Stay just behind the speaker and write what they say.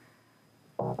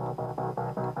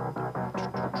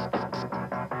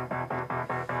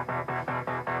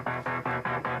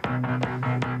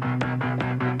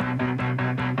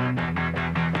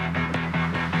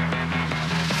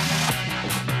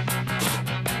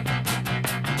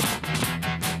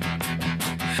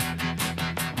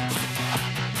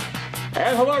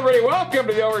And hello, everybody. Welcome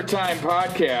to the Overtime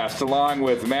Podcast. Along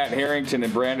with Matt Harrington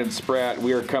and Brandon Spratt,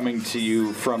 we are coming to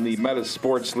you from the Meta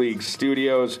Sports League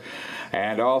studios.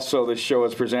 And also, this show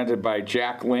is presented by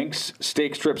Jack Links.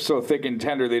 Steak strips so thick and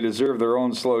tender they deserve their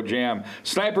own slow jam.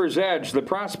 Sniper's Edge, the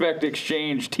Prospect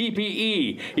Exchange,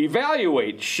 TPE,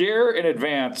 Evaluate, Share, and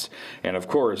Advance. And, of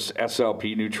course,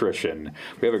 SLP Nutrition.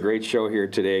 We have a great show here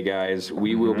today, guys.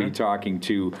 We will be talking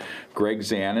to Greg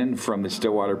Zanon from the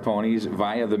Stillwater Ponies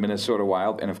via the Minnesota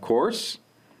Wild. And, of course,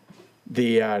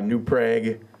 the New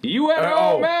Prague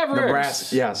UNO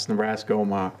Mavericks. Nebraska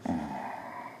Omaha.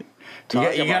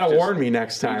 You got to warn me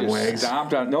next time, Wags.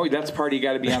 No, that's part you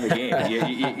got to be on the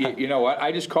game. You know what?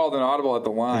 I just called an audible at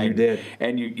the line. You did.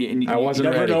 And I wasn't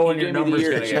ready. ready. Know when your number's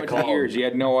going to get called. You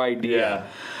had no idea.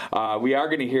 Yeah. We are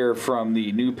going to hear from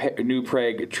the New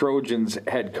Prague Trojans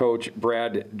head coach,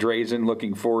 Brad Drazen.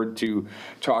 Looking forward to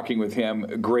talking with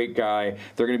him. Great guy.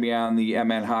 They're going to be on the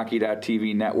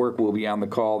MNHockey.tv network. We'll be on the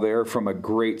call there from a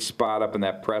great spot up in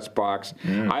that press box.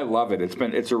 I love it.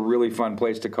 It's a really fun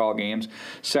place to call games.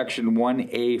 Section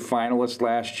 1A finalist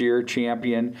last year,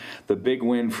 champion. The big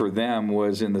win for them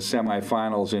was in the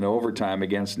semifinals in overtime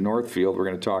against Northfield. We're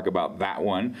going to talk about that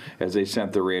one as they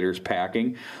sent the Raiders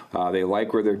packing. They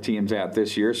like where their team's at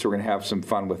this year, so we're going to have some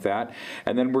fun with that.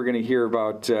 And then we're going to hear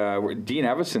about Dean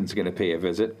Evason's going to pay a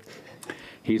visit.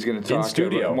 He's going to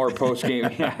talk more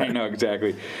post-game. Yeah, I know,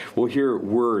 exactly. We'll hear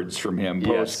words from him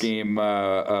post-game,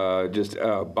 just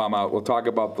bum out. We'll talk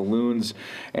about the Loons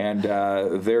and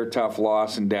their tough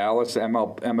loss in Dallas,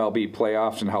 MLB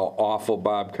playoffs, and how awful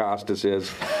Bob Costas is.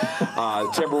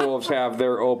 Timberwolves have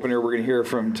their opener. We're going to hear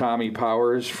from Tommy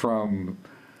Powers from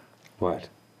what?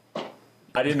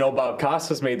 I didn't know Bob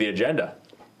Costas made the agenda.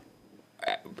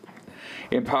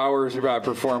 Empowers about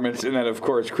performance, and then, of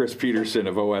course, Chris Peterson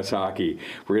of OS Hockey.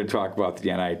 We're going to talk about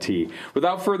the NIT.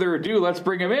 Without further ado, let's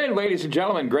bring him in, ladies and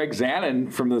gentlemen, Greg Zanon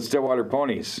from the Stillwater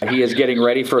Ponies. He is getting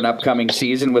ready for an upcoming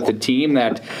season with a team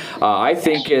that I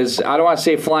think is, I don't want to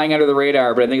say flying under the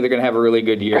radar, but I think they're going to have a really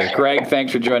good year. Greg,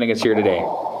 thanks for joining us here today.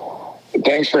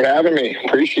 Thanks for having me.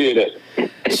 Appreciate it.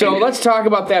 So let's talk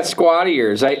about that squad of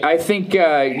yours. I think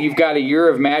you've got a year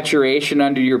of maturation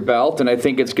under your belt, and I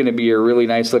think it's going to be a really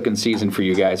nice-looking season for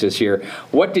you guys this year.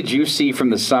 What did you see from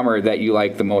the summer that you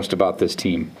like the most about this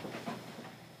team?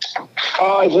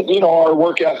 Our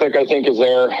work ethic, I think, is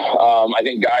there. I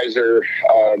think guys are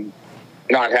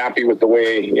not happy with the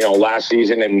way, last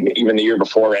season and even the year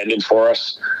before ended for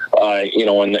us.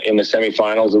 In the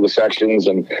semifinals of the sections,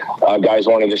 and guys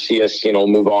wanted to see us,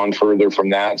 move on further from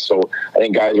that. So I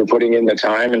think guys are putting in the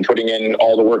time and putting in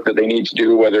all the work that they need to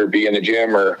do, whether it be in the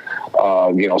gym or,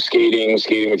 skating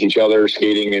with each other,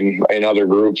 skating in other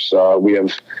groups. We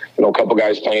have, a couple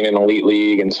guys playing in Elite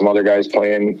League and some other guys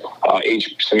playing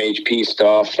some HP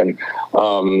stuff. And,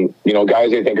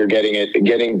 guys I think are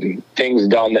getting things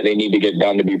done that they need to get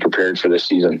done to be prepared for this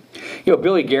season.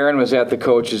 Billy Guerin was at the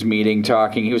coaches meeting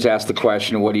talking. He was asked the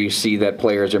question, what do you see that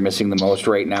players are missing the most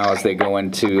right now as they go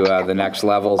into the next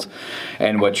levels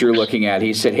and what you're looking at?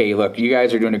 He said, hey, look, you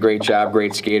guys are doing a great job,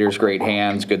 great skaters, great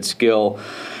hands, good skill.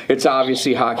 It's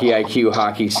obviously hockey IQ,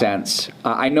 hockey sense.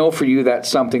 I know for you that's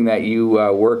something that you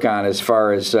work on as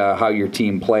far as how your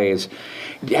team plays.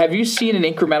 Have you seen an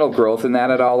incremental growth in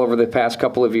that at all over the past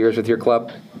couple of years with your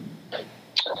club?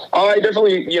 I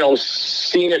definitely,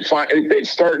 seen it. It's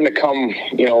starting to come,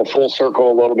 full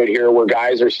circle a little bit here, where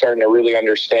guys are starting to really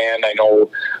understand.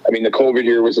 The COVID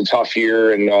year was a tough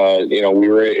year, and we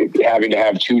were having to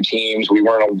have two teams. We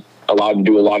weren't allowed to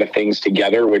do a lot of things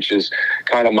together, which is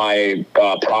kind of my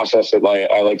process that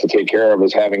I like to take care of,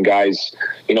 is having guys,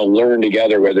 learn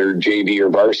together, whether JV or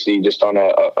varsity, just on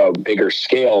a bigger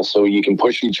scale, so you can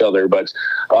push each other. But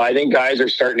I think guys are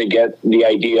starting to get the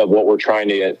idea of what we're trying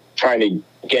to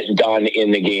get done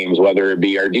in the games, whether it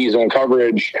be our D-zone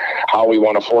coverage, how we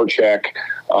want to forecheck.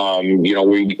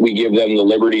 We give them the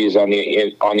liberties on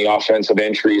the offensive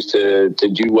entries to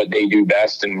do what they do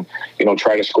best and,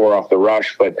 try to score off the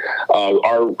rush. But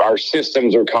our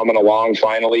systems are coming along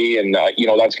finally, and,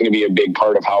 that's going to be a big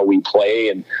part of how we play,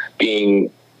 and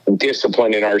being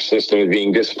disciplined in our system and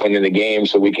being disciplined in the game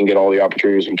so we can get all the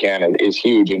opportunities we can is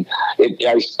huge. And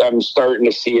I'm starting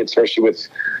to see it, especially with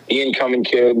the incoming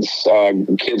kids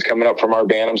coming up from our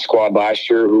Bantam squad last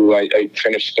year, who I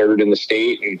finished third in the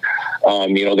state. And,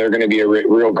 they're going to be a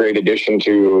real great addition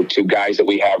to guys that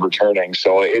we have returning.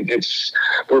 So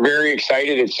we're very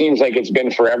excited. It seems like it's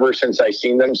been forever since I've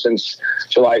seen them, since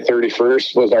July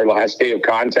 31st was our last day of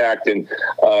contact. And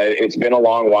it's been a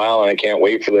long while, and I can't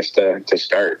wait for this to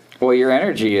start. Well, your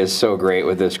energy is so great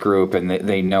with this group, and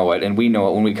they know it, and we know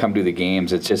it when we come to the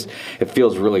games. It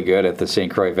feels really good at the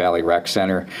St. Croix Valley Rec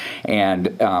Center,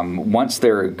 and once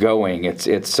they're going,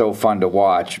 it's so fun to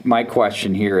watch. My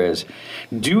question here is,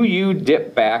 do you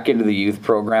dip back into the youth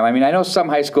program? I mean, I know some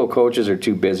high school coaches are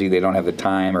too busy, they don't have the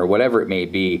time, or whatever it may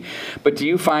be, but do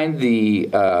you find the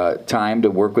time to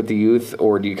work with the youth,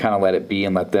 or do you kind of let it be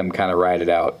and let them kind of ride it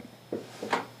out?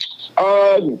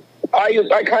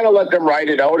 I kind of let them ride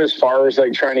it out as far as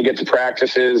like trying to get to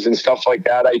practices and stuff like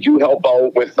that. I do help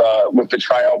out with the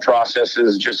tryout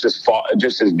processes, just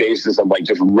as basis of like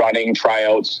just running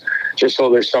tryouts, just so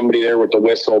there's somebody there with the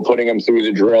whistle, putting them through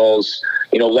the drills,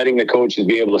 letting the coaches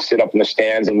be able to sit up in the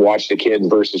stands and watch the kids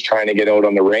versus trying to get out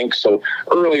on the rink. So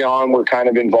early on, we're kind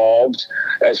of involved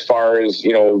as far as,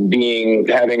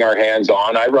 having our hands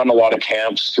on. I run a lot of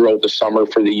camps throughout the summer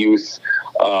for the youth,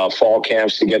 fall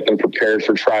camps to get them prepared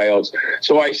for tryouts.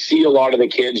 So I see a lot of the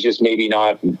kids, just maybe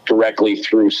not directly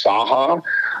through Saha.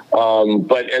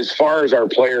 But as far as our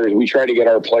players, we try to get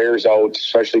our players out,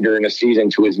 especially during the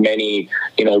season, to as many,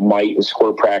 might and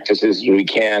score practices as we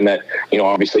can. That,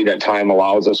 obviously that time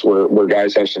allows us where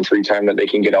guys have some free time that they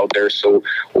can get out there. So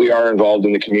we are involved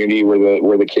in the community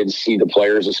where the kids see the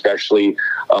players, especially.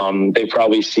 They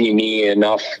probably see me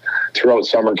enough throughout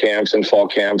summer camps and fall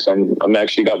camps. I'm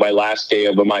actually got my last day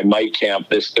of my might camp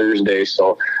this Thursday.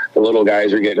 So the little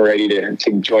guys are getting ready to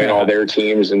join all their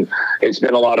teams. And it's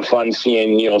been a lot of fun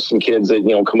seeing, some kids that,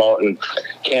 come out and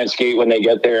can't skate when they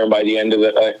get there. And by the end of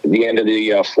the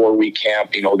 4-week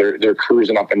camp, they're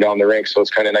cruising up and down the rink. So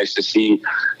it's kind of nice to see,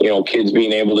 kids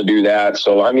being able to do that.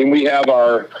 So, I mean, we have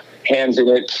our hands in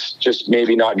it, just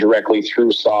maybe not directly through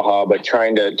Saha, but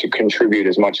trying to contribute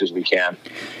as much as we can.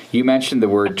 You mentioned the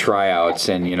word tryouts,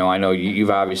 and I know you've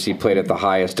obviously played at the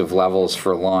highest of levels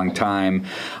for a long time.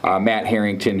 Matt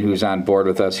Harrington, who's on board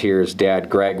with us here, his dad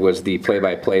Greg was the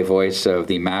play-by-play voice of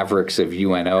the Mavericks of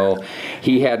UNO.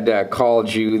 He had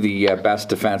called you the best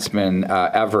defenseman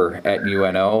ever at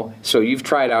UNO. So you've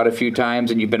tried out a few times,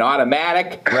 and you've been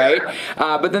automatic, right?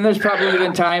 But then there's probably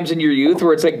been times in your youth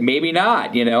where it's like maybe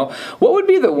not. What would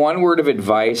be the one word of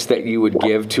advice that you would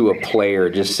give to a player?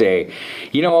 Just say,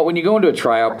 what, when you go into a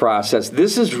tryout process,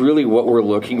 this is really what we're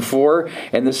looking for,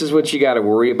 and this is what you got to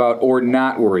worry about or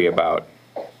not worry about.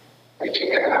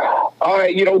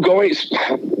 I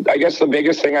guess the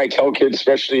biggest thing I tell kids,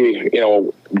 especially,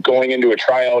 going into a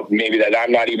tryout, maybe that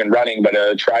I'm not even running, but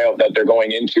a tryout that they're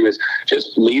going into, is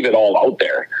just leave it all out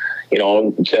there.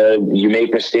 You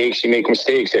make mistakes,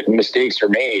 mistakes are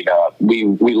made. We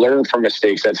learn from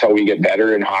mistakes. That's how we get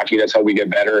better in hockey. That's how we get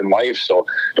better in life. So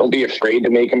don't be afraid to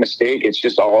make a mistake. It's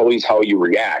just always how you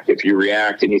react. If you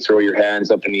react and you throw your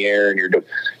hands up in the air and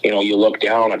you look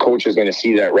down, a coach is going to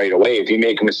see that right away. If you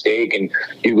make a mistake and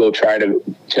you go try to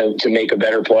make a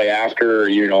better play after,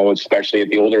 especially at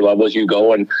the older levels, you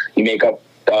go and you make up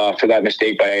for that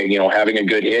mistake by, having a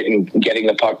good hit and getting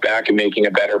the puck back and making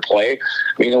a better play.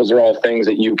 I mean, those are all things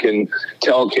that you can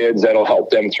tell kids that'll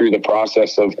help them through the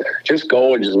process of just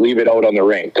go and just leave it out on the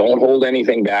rink. Don't hold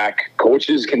anything back.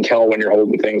 Coaches can tell when you're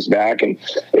holding things back, and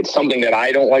it's something that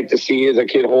I don't like to see as a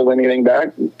kid hold anything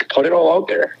back. Put it all out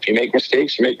there. If you make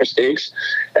mistakes, you make mistakes.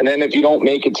 And then if you don't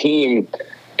make a team,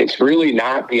 it's really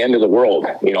not the end of the world.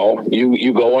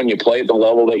 You go and you play at the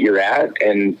level that you're at,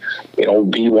 and,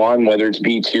 B1, whether it's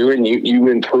B2, and you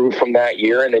improve from that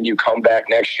year, and then you come back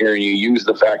next year and you use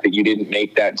the fact that you didn't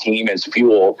make that team as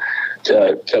fuel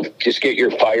to just get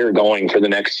your fire going for the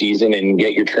next season and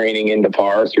get your training into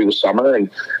par through the summer.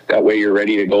 And that way you're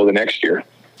ready to go the next year.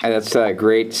 That's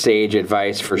great sage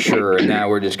advice for sure. And now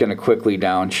we're just going to quickly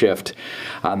downshift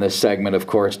on this segment, of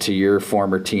course, to your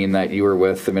former team that you were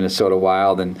with, the Minnesota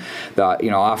Wild, and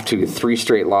off to 3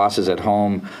 straight losses at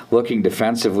home, looking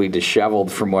defensively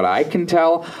disheveled from what I can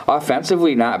tell.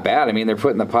 Offensively, not bad. I mean, they're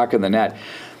putting the puck in the net.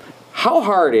 How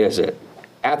hard is it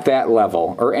at that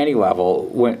level or any level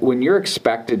when you're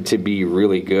expected to be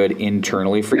really good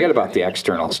internally? Forget about the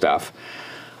external stuff.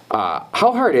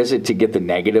 How hard is it to get the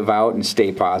negative out and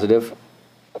stay positive?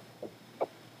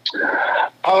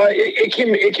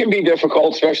 It can be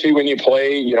difficult, especially when you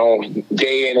play,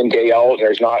 day in and day out.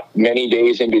 There's not many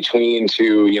days in between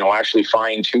to, actually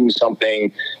fine tune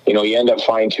something. You end up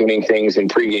fine tuning things in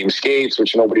pregame skates,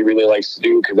 which nobody really likes to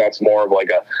do because that's more of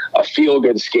like a feel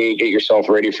good skate, get yourself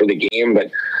ready for the game. But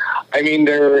I mean,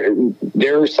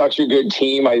 they're such a good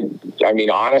team. I mean,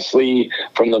 honestly,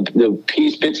 from the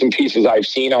bits and pieces I've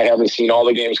seen, I haven't seen all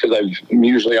the games because I'm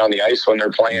usually on the ice when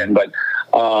they're playing. But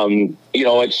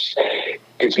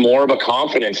it's more of a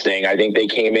confidence thing. I think they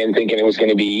came in thinking it was going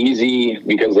to be easy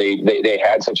because they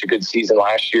had such a good season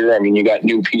last year. I mean, you got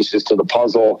new pieces to the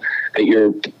puzzle that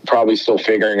you're probably still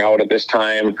figuring out at this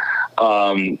time.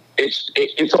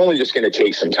 It's only just going to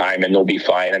take some time, and they'll be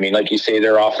fine. I mean, like you say,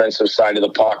 their offensive side of the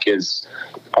puck is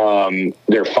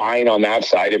they're fine on that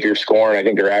side. If you're scoring, I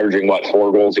think they're averaging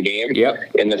 4 goals a game.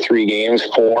 Yep. In the 3 games,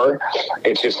 4.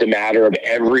 It's just a matter of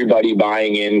everybody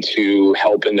buying into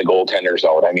helping the goaltenders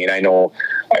out. I mean, I know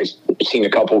I've seen a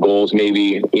couple goals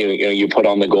maybe you put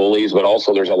on the goalies, but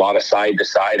also there's a lot of side to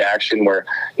side action where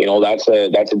that's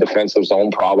a defensive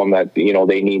zone problem that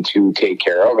they need to take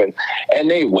care of, and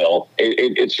they will.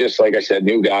 It's just like I said,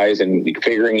 new guys and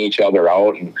figuring each other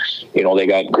out, and they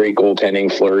got great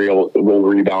goaltending. Fleury will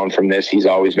rebound from this. He's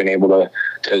always been able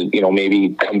to maybe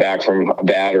come back from a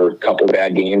bad or a couple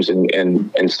bad games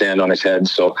and stand on his head.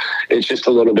 So it's just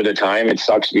a little bit of time. It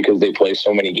sucks because they play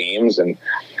so many games, and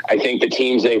I think the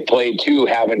teams they've played too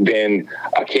haven't been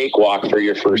a cakewalk for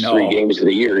your first 3 games of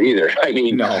the year either. I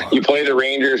mean, you play the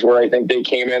Rangers where I think they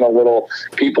came in a little,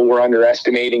 people were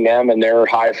underestimating them and they're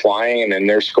high flying and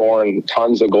they're scoring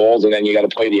tons of goals. And then you got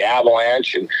to play the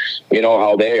Avalanche, and you know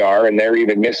how they are, and they're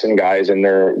even missing guys and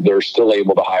they're still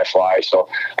able to high fly. So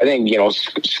I think,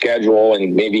 schedule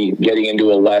and maybe getting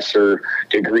into a lesser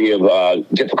degree of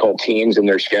difficult teams in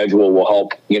their schedule will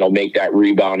help, make that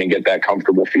rebound and get that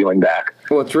comfortable feeling back.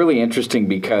 Well, it's really interesting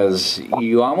because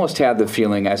you almost had the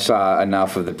feeling, I saw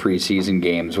enough of the preseason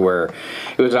games where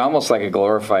it was almost like a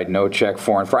glorified no-check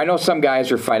foreign. I know some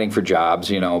guys are fighting for jobs,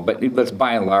 but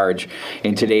by and large,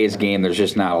 in today's game, there's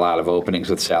just not a lot of openings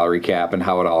with salary cap and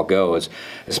how it all goes,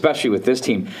 especially with this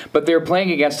team. But they're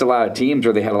playing against a lot of teams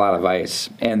where they had a lot of ice,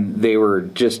 and they were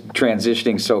just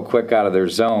transitioning so quick out of their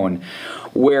zone,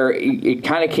 where it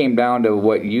kind of came down to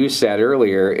what you said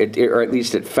earlier, or at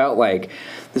least it felt like.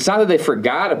 It's not that they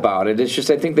forgot about it. It's just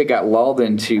I think they got lulled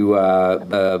into,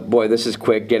 boy, this is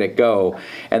quick, get it, go.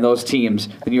 And those teams,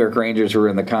 the New York Rangers, who were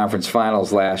in the conference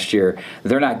finals last year,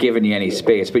 they're not giving you any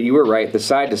space. But you were right. The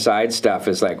side-to-side stuff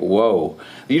is like, whoa.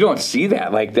 You don't see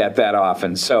that like that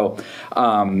often. So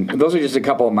those are just a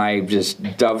couple of my just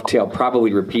dovetail,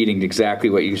 probably repeating exactly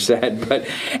what you said. But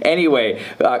anyway,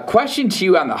 question to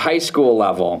you on the high school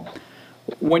level.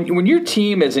 When your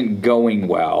team isn't going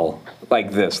well,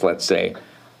 like this, let's say,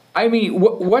 I mean,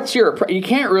 what's your – you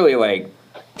can't really,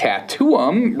 tattoo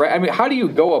them, right? I mean, how do you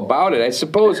go about it? I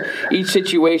suppose each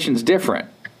situation's different.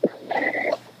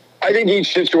 I think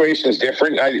each situation is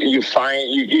different. You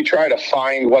try to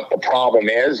find what the problem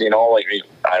is, I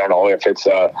don't know if it's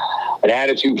an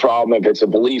attitude problem, if it's a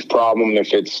belief problem,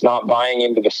 if it's not buying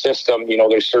into the system.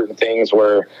 There's certain things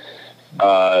where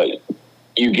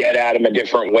you get at them a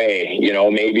different way.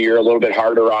 Maybe you're a little bit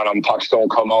harder on them. Pucks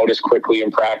don't come out as quickly in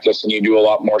practice, and you do a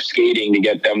lot more skating to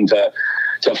get them to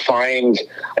find.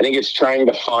 I think it's trying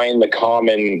to find the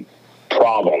common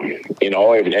problem, and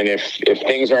if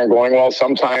things aren't going well,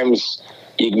 sometimes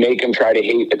you make them try to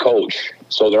hate the coach.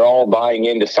 So they're all buying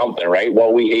into something, right?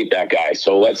 Well, we hate that guy,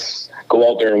 so let's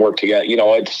go out there and work together.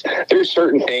 There's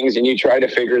certain things, and you try to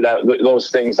figure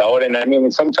those things out. And I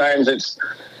mean, sometimes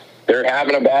they're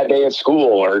having a bad day at school,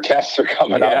 or tests are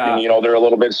coming up, and they're a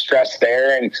little bit stressed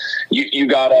there, and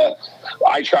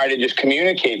I try to just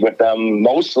communicate with them.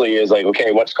 Mostly is like,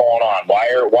 okay, what's going on?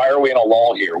 Why are we in a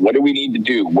lull here? What do we need to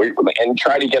do? And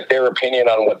try to get their opinion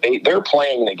on what they're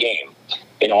playing the game.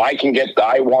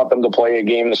 I want them to play a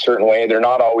game a certain way. They're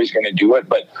not always going to do it,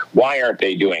 but why aren't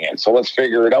they doing it? So let's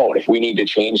figure it out. If we need to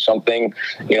change something,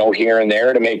 here and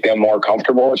there to make them more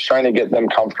comfortable, it's trying to get them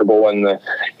comfortable in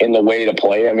the way to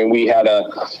play. I mean, we had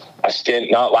a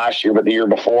stint, not last year, but the year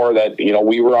before, that,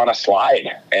 we were on a slide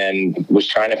and was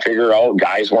trying to figure out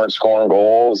guys weren't scoring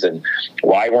goals and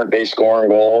why weren't they scoring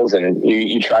goals? And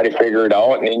you try to figure it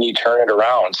out, and then you turn it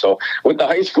around. So with the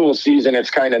high school season,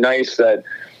 it's kind of nice that,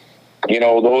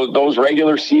 those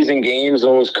regular season games,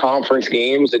 those conference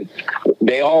games, and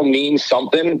they all mean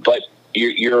something, but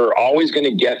you're always going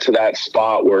to get to that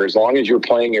spot where, as long as you're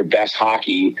playing your best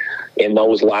hockey in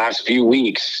those last few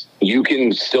weeks, you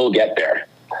can still get there.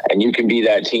 And you can be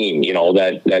that team,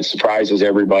 that surprises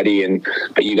everybody.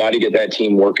 But you got to get that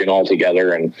team working all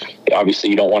together. And obviously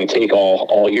you don't want to take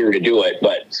all year to do it,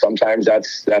 but sometimes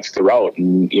that's the route.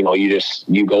 And,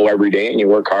 you go every day and you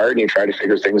work hard and you try to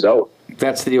figure things out.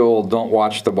 That's the old "don't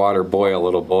watch the water boil,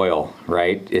 it'll boil,"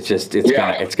 right?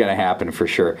 It's gonna happen for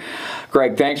sure.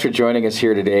 Greg, thanks for joining us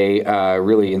here today.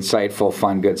 Really insightful,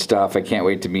 fun, good stuff. I can't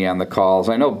wait to be on the calls.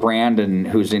 I know Brandon,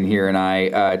 who's in here, and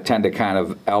I tend to kind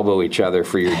of elbow each other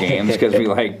for your games because we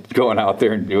like going out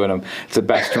there and doing them. It's the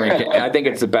best drink. I think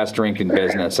it's the best drink in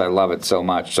business. I love it so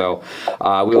much. So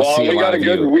we'll see a lot of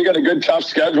you. We got a good tough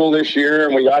schedule this year,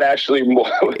 and we got actually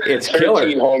it's 13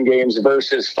 killer. home games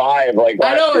versus 5 like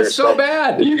last year. I know, it's so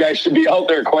bad. You guys should be out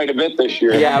there quite a bit this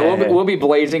year. Yeah, we'll be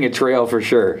blazing a trail for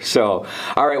sure. So,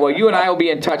 all right, well, you and I will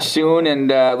be in touch soon, and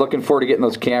looking forward to getting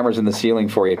those cameras in the ceiling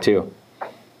for you, too.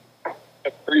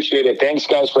 Appreciate it. Thanks,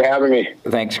 guys, for having me.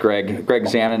 Thanks, Greg. Greg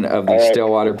Zanon of the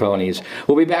Stillwater Ponies.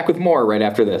 We'll be back with more right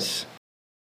after this.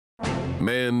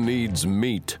 Man needs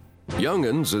meat.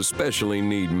 Young'uns especially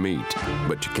need meat,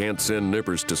 but you can't send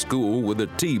nippers to school with a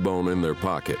T-bone in their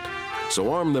pocket.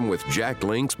 So arm them with Jack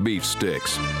Link's beef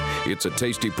sticks. It's a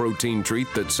tasty protein treat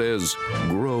that says,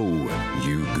 grow,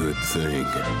 you good thing.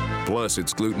 Plus,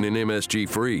 it's gluten and MSG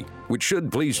free, which should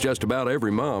please just about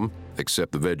every mom,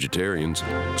 except the vegetarians.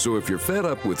 So if you're fed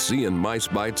up with seeing mice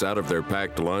bites out of their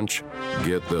packed lunch,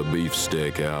 get the beef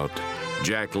stick out.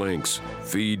 Jack Link's,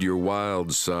 feed your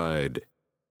wild side.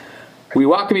 We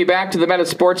welcome you back to the Meta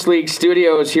Sports League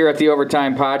studios here at the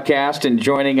Overtime Podcast, and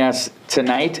joining us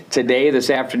tonight, today, this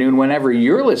afternoon, whenever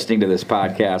you're listening to this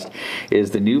podcast,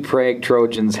 is the New Prague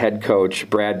Trojans head coach,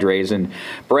 Brad Drazen.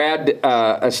 Brad,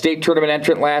 a state tournament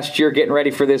entrant last year, getting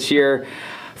ready for this year.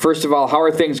 First of all, how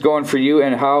are things going for you,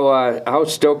 and how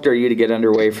stoked are you to get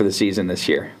underway for the season this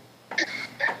year?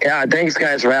 Yeah, thanks,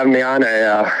 guys, for having me on.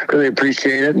 I really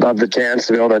appreciate it. Love the chance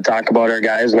to be able to talk about our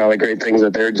guys and all the great things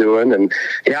that they're doing. And,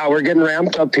 yeah, we're getting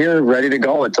ramped up here, ready to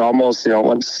go. It's almost,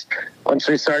 once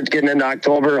we start getting into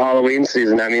October, Halloween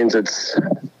season, that means it's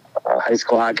high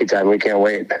school hockey time. We can't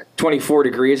wait. 24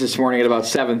 degrees this morning at about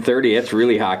 7:30. It's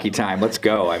really hockey time. Let's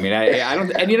go. I mean, I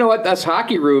don't – and you know what? Us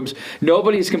hockey rubes,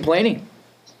 nobody's complaining.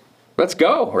 Let's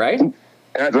go, right?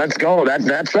 Let's go.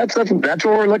 That's what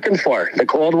we're looking for. The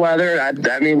cold weather,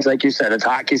 that means, like you said, it's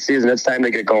hockey season. It's time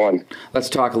to get going. Let's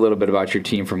talk a little bit about your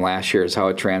team from last year, how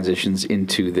it transitions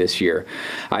into this year.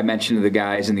 I mentioned to the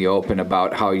guys in the open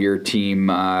about how your team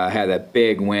had that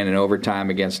big win in overtime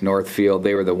against Northfield.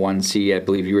 They were the 1 seed. I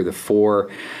believe you were the 4.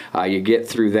 You get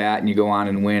through that and you go on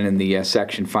and win in the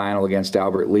section final against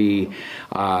Albert Lee.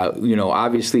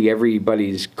 Obviously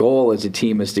everybody's goal as a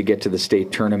team is to get to the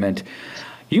state tournament.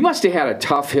 You must have had a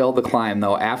tough hill to climb,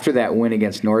 though, after that win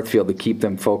against Northfield to keep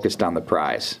them focused on the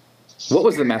prize. What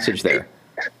was the message there?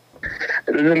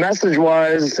 The message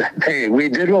was, hey, we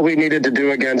did what we needed to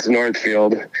do against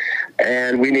Northfield,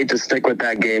 and we need to stick with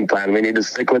that game plan. We need to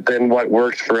stick within what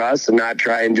worked for us and not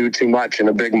try and do too much in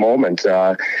a big moment.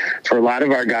 For a lot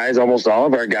of our guys, almost all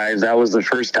of our guys, that was the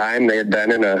first time they had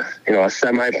been in a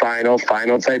semifinal,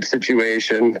 final type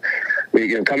situation.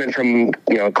 We coming from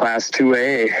Class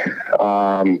 2A,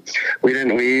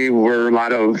 we were a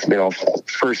lot of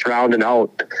first round and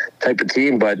out type of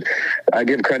team. But I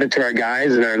give credit to our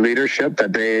guys and our leadership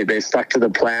that they stuck to the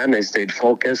plan, they stayed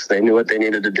focused, they knew what they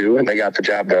needed to do, and they got the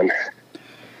job done.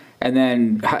 And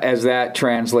then as that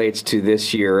translates to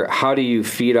this year, how do you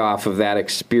feed off of that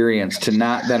experience to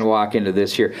not then walk into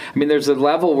this year? I mean, there's a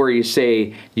level where you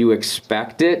say you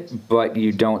expect it, but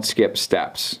you don't skip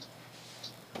steps.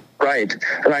 Right.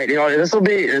 This will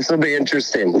be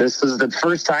interesting. This is the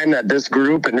first time that this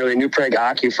group and really New Prague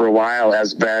hockey for a while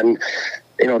has been,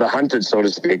 the hunted, so to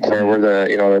speak, where we're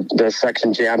the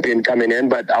section champion coming in.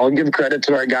 But I'll give credit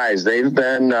to our guys. They've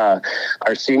been, our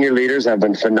senior leaders have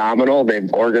been phenomenal.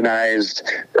 They've organized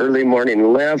early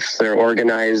morning lifts. They're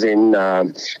organizing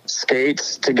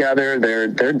skates together.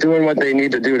 They're doing what they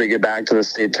need to do to get back to the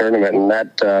state tournament. And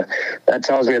that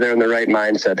tells me they're in the right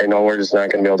mindset. They know we're just not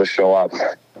going to be able to show up.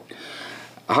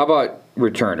 How about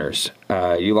returners?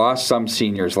 You lost some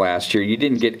seniors last year. You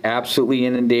didn't get absolutely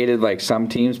inundated like some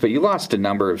teams, but you lost a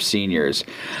number of seniors.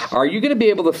 Are you going to be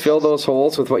able to fill those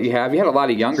holes with what you have? You had a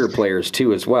lot of younger players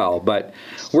too as well, but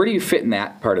where do you fit in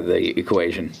that part of the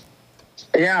equation?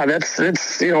 Yeah,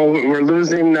 we're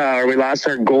losing, we lost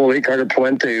our goalie, Carter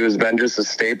Puente, who's been just a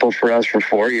staple for us for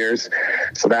 4 years.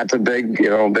 So that's a big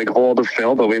hole to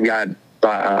fill, but we've got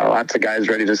lots of guys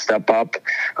ready to step up.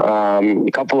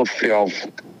 A couple of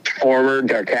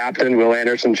forward, our captain, Will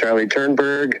Anderson, Charlie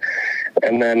Turnberg,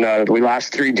 And then we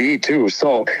lost 3D too.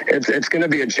 So it's going to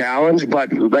be a challenge.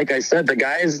 But like I said, the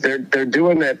guys, they're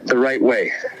doing it the right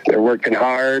way. They're working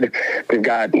hard. We've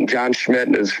got John Schmidt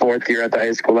in his 4th year at the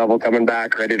high school level coming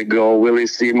back, ready to go. Willie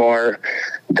Seymour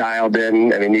dialed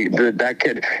in. I mean, that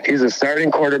kid, he's a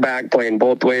starting quarterback playing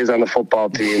both ways on the football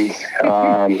team.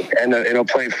 And it'll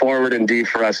play forward and D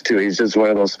for us too. He's just one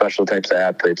of those special types of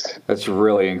athletes. That's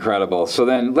really incredible. So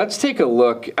then let's take a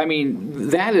look. I mean,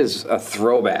 that is a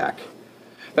throwback.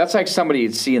 That's like somebody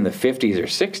you'd see in the 50s or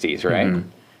 60s, right? Mm-hmm.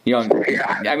 You know,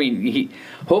 yeah. I mean,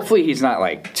 hopefully he's not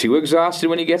like too exhausted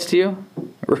when he gets to you.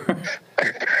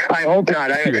 I hope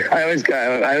not. I always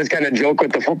kind of joke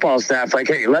with the football staff, like,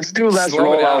 hey, let's do less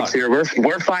rollouts here.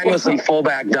 We're fine with some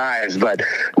fullback dives, but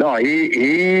no,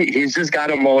 he's just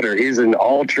got a motor. He's an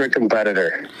ultra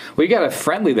competitor. Well, you got a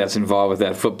friendly that's involved with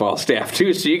that football staff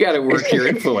too, so you got to work your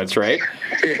influence, right?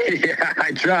 Yeah,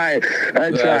 I try.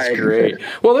 That's great.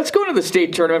 Well, let's go to the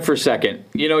state tournament for a second.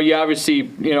 You know, you obviously,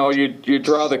 you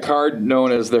draw the card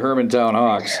known as the Hermantown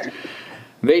Hawks.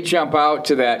 They jump out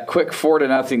to that quick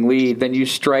 4-0 lead. Then you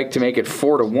strike to make it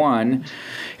 4-1.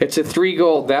 It's a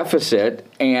 3-goal deficit,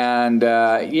 and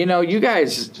you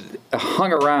guys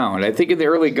hung around. I think in the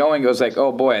early going, it was like,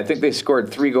 oh boy, I think they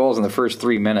scored 3 goals in the first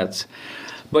 3 minutes.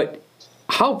 But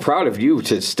how proud of you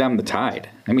to stem the tide?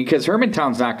 I mean, because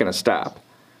Hermantown's not going to stop.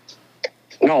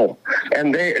 No,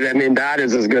 and that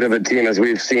is as good of a team as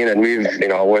we've seen, and we've,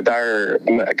 with our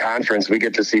conference, we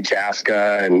get to see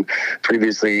Chaska and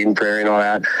previously Eden Prairie and all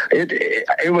that.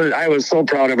 I was so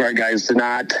proud of our guys to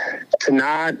not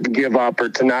give up or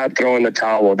to not throw in the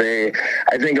towel. I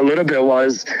think a little bit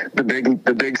was the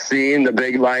big scene, the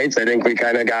big lights. I think we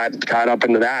kind of got caught up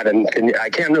into that, and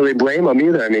I can't really blame them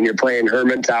either. I mean, you're playing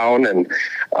Hermantown and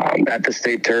at the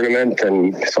state tournament,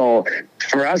 and so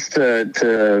for us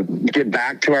to get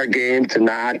back to our game, to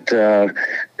not give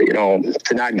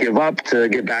up, to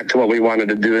get back to what we wanted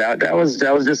to do. That was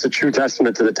just a true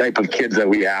testament to the type of kids that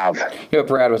we have.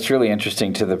 Brad, what's really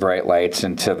interesting to the bright lights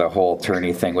and to the whole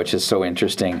tourney thing, which is so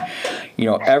interesting,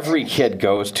 every kid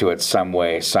goes to it some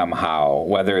way, somehow,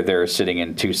 whether they're sitting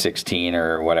in 216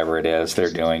 or whatever it is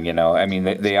they're doing, I mean,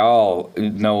 they all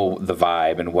know the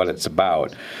vibe and what it's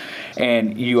about.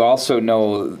 And you also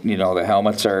know, the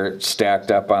helmets are stacked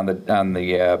up on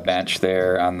the bench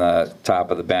there, on the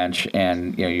top of the bench,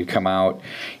 and you come out,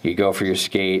 you go for your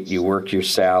skate, you work your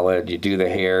salad, you do the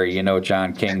hair,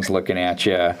 John King's looking at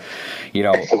you,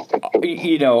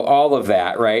 all of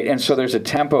that, right? And so there's a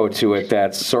tempo to it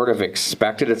that's sort of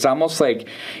expected. It's almost like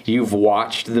you've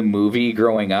watched the movie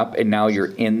growing up, and now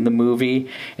you're in the movie,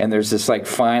 and there's this like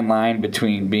fine line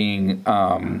between being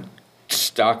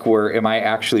stuck where am I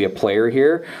actually a player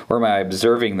here or am I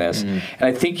observing this? And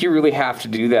I think you really have to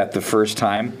do that the first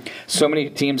time. So many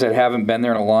teams that haven't been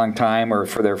there in a long time or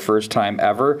for their first time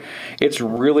ever, it's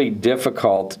really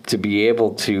difficult to be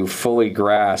able to fully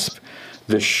grasp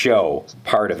the show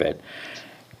part of it.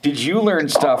 Did you learn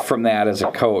stuff from that as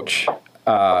a coach?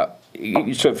 So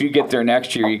if you get there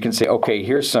next year, you can say, okay,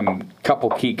 here's some couple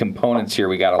key components here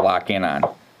we got to lock in on.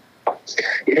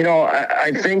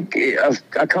 I think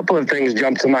a couple of things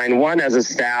jump to mind. One, as a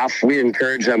staff, we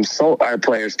encourage them, our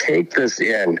players, take this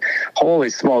in. Holy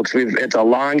smokes, it's a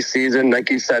long season.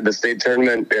 Like you said, the state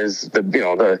tournament is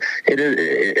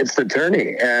it's the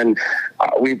tourney. And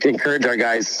we encourage our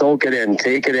guys, soak it in,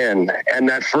 take it in. And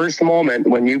that first moment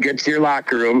when you get to your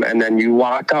locker room and then you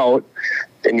walk out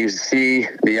and you see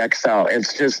the XL,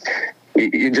 it's just...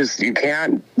 You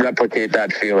can't replicate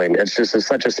that feeling. It's just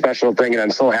such a special thing, and I'm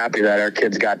so happy that our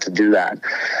kids got to do that.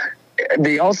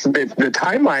 The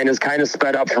timeline is kind of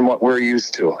sped up from what we're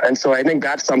used to, and so I think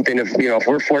that's something. If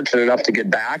we're fortunate enough to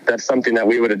get back, that's something that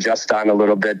we would adjust on a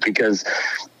little bit because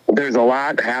there's a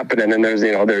lot happening, and there's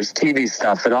TV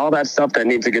stuff and all that stuff that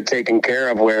needs to get taken care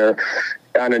of. Where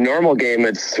on a normal game,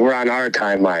 we're on our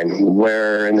timeline.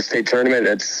 Where in the state tournament,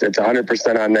 it's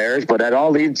 100% on theirs. But that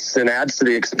all leads and adds to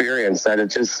the experience. That it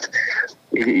just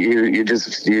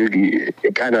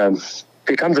it kind of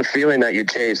becomes a feeling that you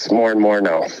chase more and more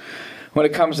now. When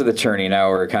it comes to the tourney, now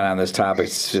we're kind of on this topic.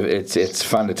 It's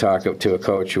fun to talk to a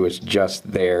coach who was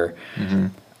just there. Mm-hmm.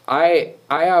 I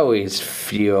always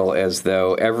feel as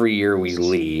though every year we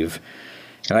leave.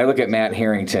 And I look at Matt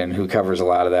Harrington, who covers a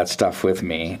lot of that stuff with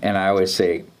me, and I always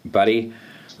say, buddy,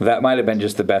 that might have been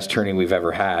just the best tourney we've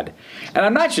ever had. And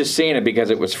I'm not just saying it because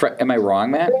it was am I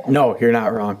wrong, Matt? No, you're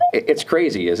not wrong. It's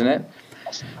crazy, isn't it?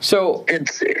 So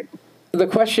the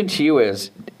question to you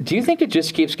is, do you think it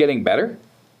just keeps getting better?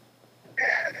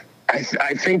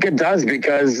 I think it does,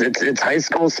 because it's high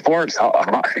school sports.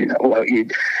 Well, you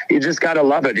just got to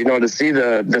love it, to see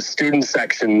the student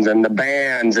sections and the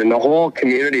bands and the whole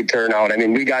community turnout. I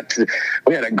mean, we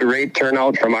had a great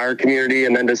turnout from our community,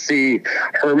 and then to see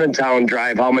Hermantown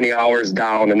drive how many hours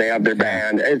down and they have their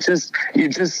band.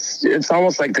 It's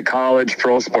almost like the college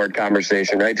pro sport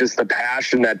conversation, right? Just the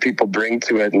passion that people bring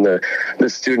to it, and the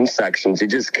student sections. You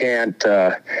just can't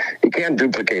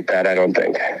duplicate that, I don't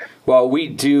think. Well, we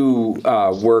do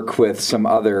work with some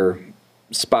other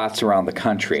spots around the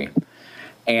country,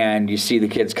 and you see the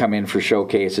kids come in for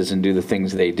showcases and do the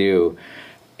things they do,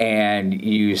 and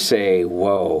you say,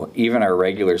 whoa, even our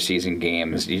regular season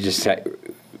games, you just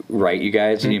right, you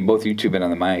guys? And both you two been on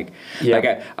the mic. Yeah.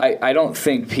 Like I don't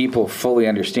think people fully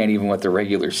understand even what the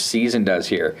regular season does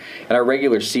here. And our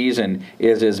regular season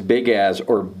is as big as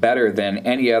or better than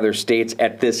any other states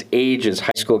at this age as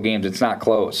high school games. It's not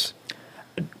close.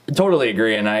 Totally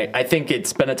agree, and I think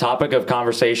it's been a topic of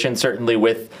conversation, certainly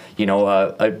with, we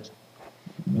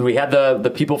had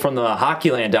the people from the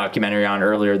Hockeyland documentary on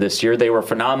earlier this year. They were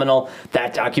phenomenal.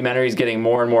 That documentary is getting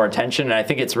more and more attention, and I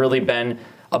think it's really been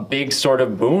a big sort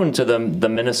of boon to the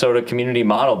Minnesota community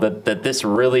model that this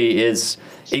really is.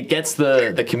 It gets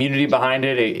the community behind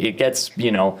it. It gets,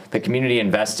 the community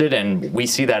invested, and we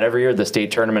see that every year. The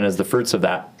state tournament is the fruits of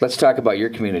that. Let's talk about your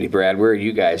community, Brad. Where are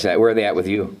you guys at? Where are they at with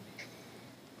you?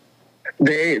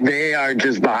 They are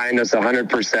just behind us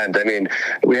 100%. I mean,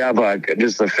 we have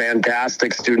just a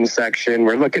fantastic student section.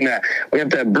 We have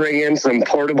to bring in some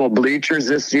portable bleachers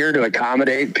this year to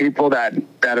accommodate people that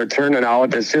are turning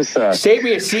out. It's just save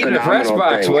me a seat in the press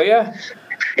box, will you?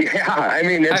 Yeah, I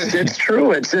mean, it's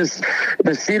true. It's just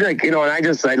to see, and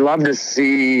I love to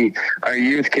see our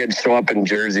youth kids show up in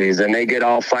jerseys, and they get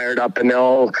all fired up, and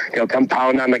they'll, come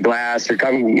pound on the glass or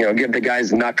come, give the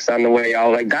guys knucks on the way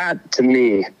out. Like that, to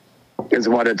me, is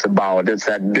what it's about. It's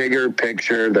that bigger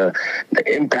picture, the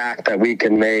impact that we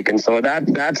can make. And so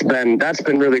that's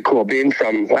been really cool, being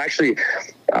from actually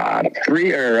 4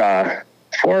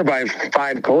 of my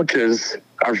 5 coaches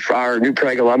are New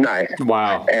Prague alumni.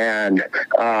 Wow. And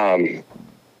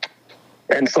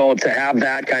so to have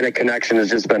that kind of connection has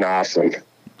just been awesome.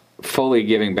 Fully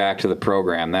giving back to the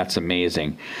program. That's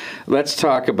amazing. Let's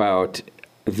talk about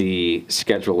the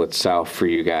schedule itself for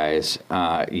you guys.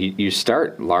 You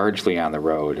start largely on the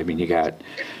road. I mean, you got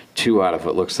 2 out of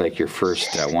it looks like your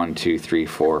first 1, 2, 3,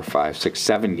 4, 5, 6,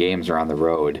 7 games are on the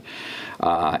road.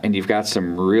 And you've got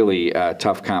some really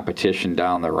tough competition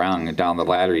down the rung and down the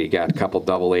ladder. You got a couple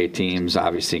AA teams,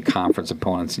 obviously conference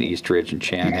opponents in Eastridge and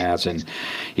Chanhassen.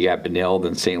 You got Benilde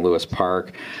and St. Louis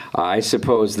Park. I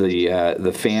suppose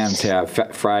the fans have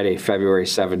Friday, February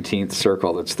 17th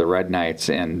circled. It's the Red Knights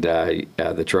and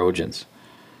the Trojans.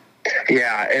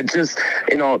 Yeah, it's just,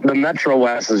 the Metro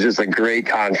West is just a great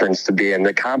conference to be in.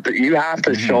 You have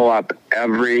to show up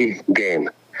every game.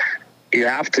 You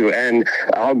have to, and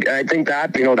I think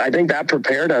that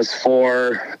prepared us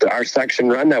for our section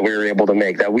run that we were able to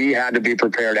make. That we had to be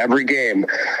prepared every game,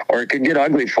 or it could get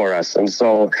ugly for us. And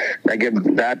so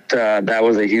that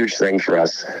was a huge thing for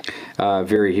us.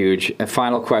 Very huge. A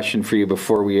final question for you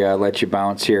before we let you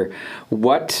bounce here.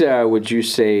 What would you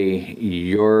say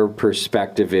your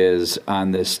perspective is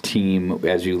on this team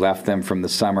as you left them from the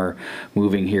summer,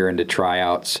 moving here into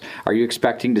tryouts? Are you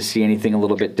expecting to see anything a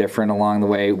little bit different along the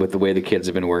way with the way the kids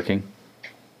have been working?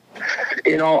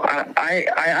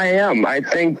 I am. I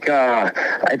think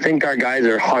our guys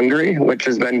are hungry, which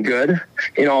has been good.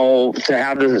 To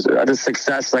have the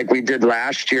success like we did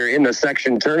last year in the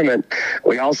section tournament,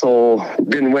 we also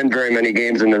didn't win very many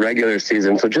games in the regular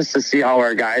season. So just to see how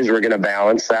our guys were going to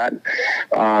balance that,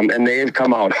 and they've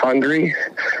come out hungry,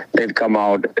 they've come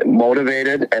out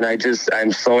motivated, and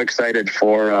I'm so excited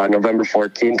for November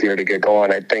 14th here to get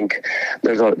going. I think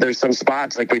there's some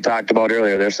spots like we talked about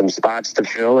earlier. There's some spots to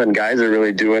fill, and guys are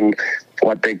really doing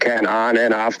what they can on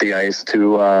and off the ice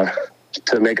to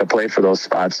make a play for those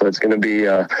spots. So it's going to be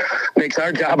makes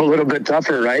our job a little bit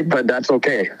tougher, right? But that's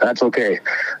okay. So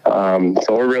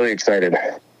we're really excited.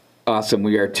 Awesome.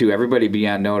 We are too. Everybody be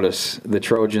on notice. The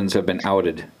Trojans have been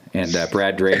outed. And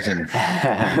Brad Drazen,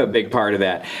 a big part of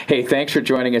that. Hey, thanks for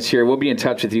joining us here. We'll be in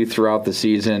touch with you throughout the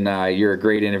season. You're a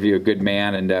great interview, a good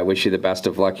man, and wish you the best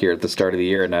of luck here at the start of the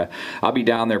year. And I'll be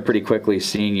down there pretty quickly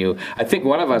seeing you. I think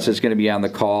one of us is going to be on the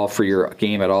call for your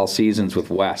game at All Seasons with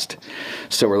West.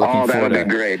 So we're looking forward to it. That would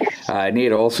be great.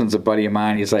 Nate Olson's a buddy of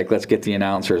mine. He's like, let's get the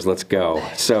announcers. Let's go.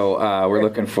 So we're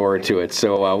looking forward to it.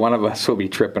 So one of us will be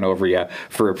tripping over you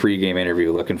for a pregame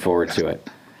interview. Looking forward to it.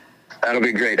 That'll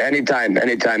be great. Anytime.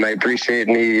 I appreciate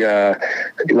me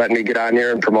letting me get on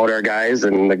here and promote our guys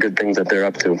and the good things that they're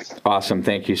up to. Awesome.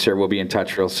 Thank you, sir. We'll be in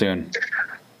touch real soon.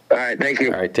 All right. Thank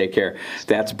you. All right. Take care.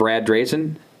 That's Brad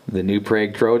Drazen, the New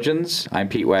Prague Trojans. I'm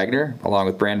Pete Wagner, along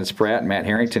with Brandon Spratt and Matt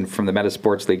Harrington from the Meta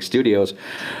Sports League studios.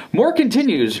 More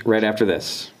continues right after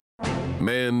this.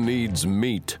 Man needs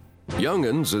meat.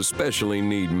 Young'uns especially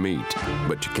need meat,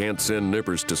 but you can't send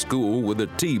nippers to school with a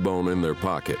T-bone in their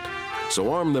pocket.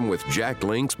 So arm them with Jack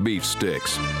Link's beef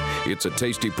sticks. It's a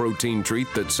tasty protein treat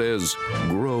that says,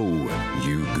 grow,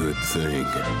 you good thing.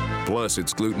 Plus,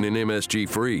 it's gluten and MSG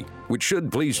free, which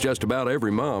should please just about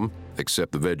every mom,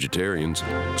 except the vegetarians.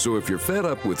 So if you're fed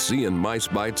up with seeing mice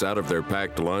bites out of their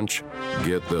packed lunch,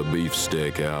 get the beef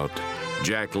stick out.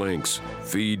 Jack Link's,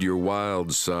 feed your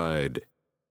wild side.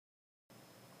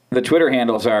 The Twitter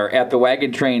handles are at the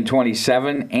Wagon Train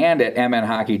 27 and at MN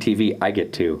Hockey TV. I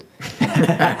get 2.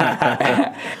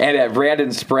 And at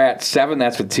Brandon Spratt 7,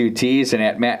 that's with 2 T's, and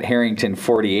at Matt Harrington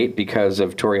 48 because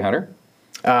of Torrey Hunter.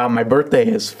 My birthday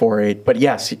is 4/8, but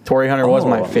yes, Torrey Hunter was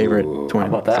my favorite twin. How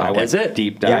about that? So I went Is it?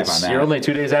 deep dive Yes. on that. You're only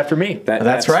 2 days after me.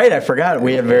 That's right. I forgot.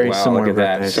 We have very similar look at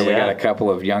that. birthdays. So we got a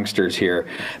couple of youngsters here.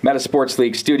 Meta Sports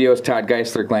League Studios, Todd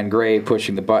Geisler, Glenn Gray,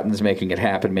 pushing the buttons, making it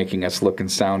happen, making us look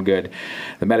and sound good.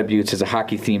 The Meta Buttes is a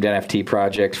hockey-themed NFT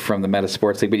project from the Meta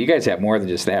Sports League, but you guys have more than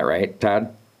just that, right,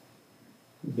 Todd?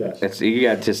 Yes. You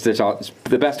got just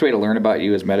the best way to learn about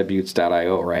you is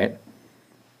metabuttes.io, right?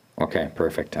 Okay,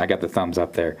 perfect. I got the thumbs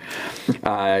up there.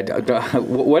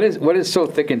 What is so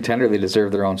thick and tender they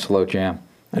deserve their own slow jam?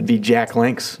 That'd be Jack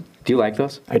Link's. Do you like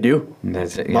those? I do.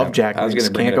 That's it, Love Jack I was Link's.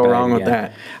 gonna bring Can't in a go bag wrong with again.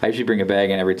 that. I usually bring a bag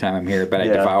in every time I'm here, but I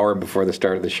devour them before the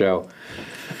start of the show.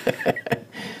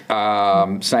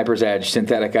 Sniper's Edge,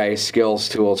 synthetic ice, skills,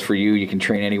 tools for you. You can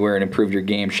train anywhere and improve your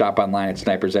game. Shop online at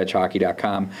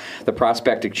snipersedgehockey.com. The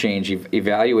Prospect Exchange,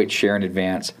 evaluate, share, and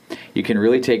advance. You can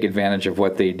really take advantage of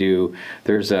what they do.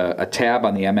 There's a tab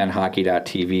on the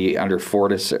mnhockey.tv under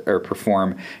Fortis or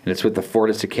Perform, and it's with the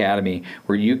Fortis Academy,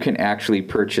 where you can actually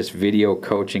purchase video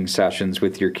coaching sessions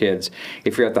with your kids.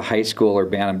 If you're at the high school or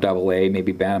Bantam AA,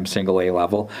 maybe Bantam single A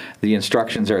level, the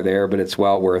instructions are there, but it's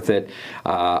well worth it.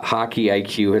 Hockey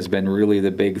IQ has been really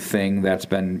the big thing that's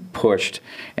been pushed,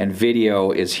 and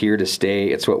video is here to stay.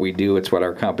 It's what we do. It's what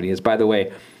our company is. By the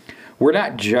way, we're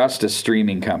not just a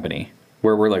streaming company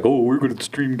where we're like, oh, we're going to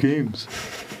stream games,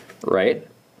 right?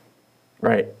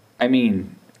 Right. I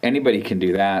mean, anybody can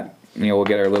do that. You know, we'll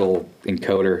get our little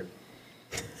encoder,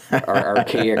 our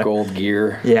archaic old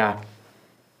gear, Yeah.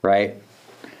 right?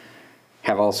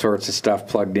 Have all sorts of stuff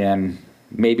plugged in.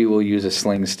 Maybe we'll use a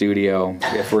Sling Studio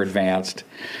if we're advanced.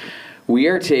 We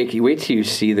are taking, wait till you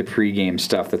see the pregame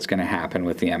stuff that's going to happen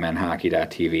with the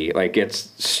mnhockey.tv. Like,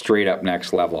 it's straight up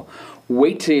next level.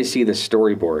 Wait till you see the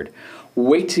storyboard.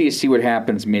 Wait till you see what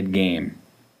happens mid-game.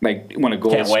 Like, when a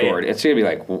goal is scored. It's going to be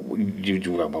like,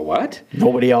 what?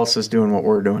 Nobody else is doing what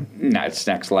we're doing. No, it's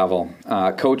next level.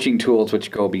 Coaching tools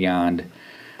which go beyond.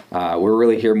 We're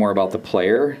really here more about the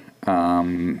player.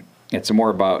 It's more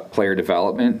about player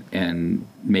development and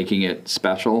making it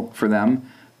special for them,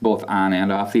 both on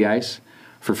and off the ice,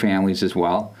 for families as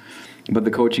well. But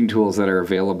the coaching tools that are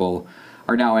available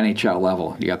are now NHL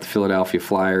level. You got the Philadelphia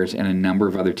Flyers and a number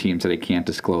of other teams that I can't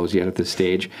disclose yet at this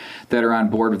stage that are on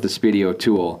board with the Spidio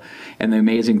tool. And the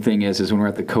amazing thing is when we're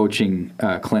at the coaching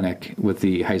clinic with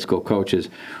the high school coaches,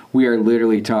 we are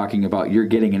literally talking about you're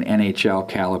getting an NHL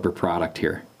caliber product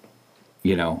here.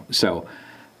 You know, so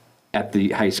at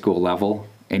the high school level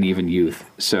and even youth.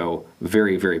 So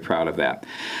very, very proud of that.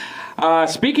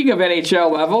 Speaking of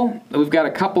NHL level, we've got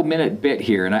a couple minute bit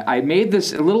here, and I made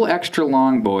this a little extra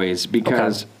long, boys,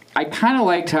 because I kind of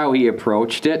liked how he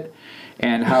approached it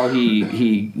and how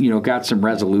he got some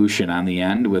resolution on the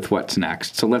end with what's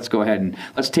next. So let's go ahead and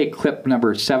let's take clip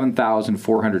number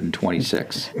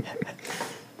 7,426.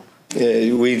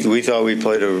 We thought we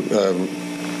played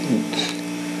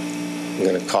I'm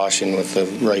going to caution with the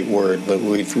right word, but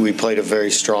we played a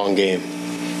very strong game.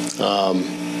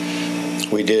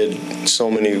 We did so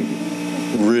many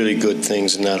really good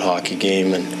things in that hockey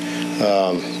game, and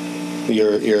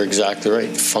you're exactly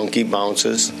right. Funky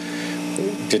bounces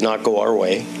did not go our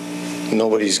way.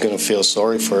 Nobody's going to feel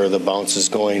sorry for the bounces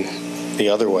going the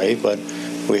other way, but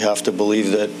we have to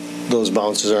believe that those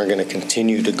bounces aren't going to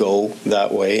continue to go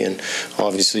that way. And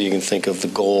obviously, you can think of the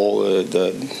goal,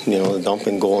 the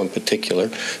dumping goal in particular.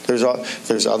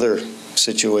 There's other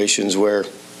situations where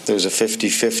there's a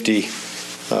 50-50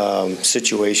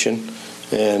 situation,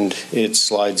 and it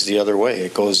slides the other way.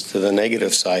 It goes to the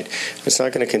negative side. It's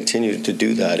not going to continue to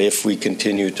do that if we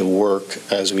continue to work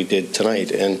as we did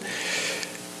tonight. And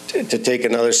to take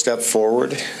another step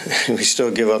forward. We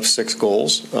still give up 6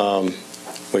 goals,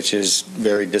 which is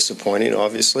very disappointing,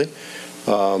 obviously.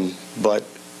 But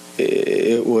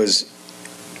it was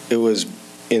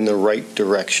in the right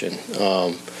direction.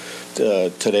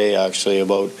 Today, actually,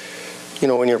 about,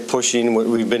 when you're pushing,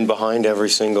 we've been behind every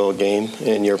single game,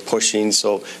 and you're pushing,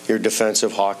 so your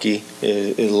defensive hockey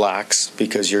it lacks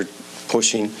because you're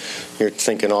pushing, you're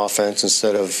thinking offense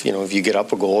instead of, if you get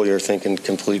up a goal, you're thinking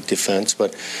complete defense.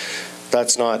 But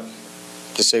that's not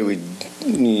to say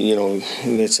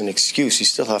it's an excuse. You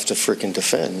still have to freaking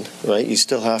defend, right? You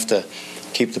still have to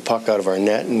keep the puck out of our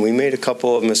net. And we made a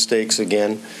couple of mistakes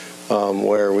again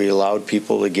where we allowed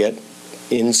people to get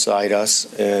inside us,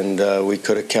 and we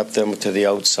could have kept them to the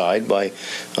outside by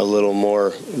a little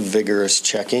more vigorous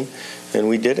checking, and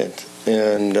we didn't.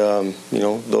 And,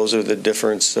 those are the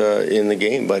difference in the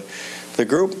game. But the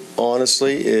group,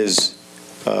 honestly, is,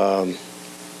 I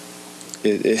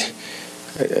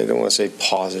don't want to say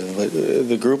positive, but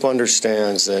the group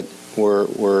understands that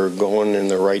we're going in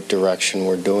the right direction,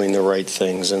 we're doing the right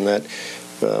things, and that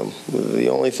the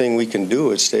only thing we can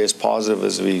do is stay as positive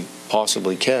as we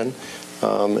possibly can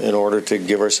in order to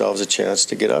give ourselves a chance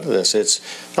to get out of this. It's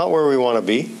not where we want to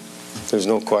be. There's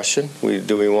no question.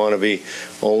 Do we want to be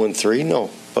 0-3? No.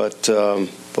 But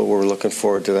we're looking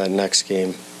forward to that next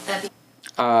game.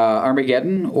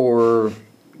 Armageddon or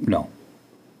no?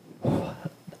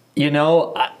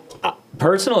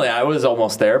 Personally, I was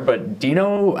almost there. But do you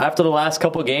know, after the last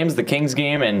couple of games, the Kings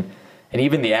game and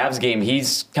even the Avs game,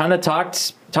 he's kind of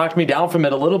talked me down from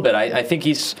it a little bit. I think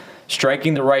he's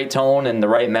striking the right tone and the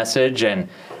right message, and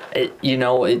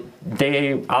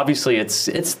they obviously it's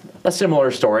a similar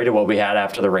story to what we had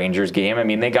after the Rangers game. I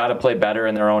mean, they got to play better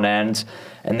in their own end,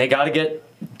 and they got to get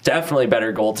definitely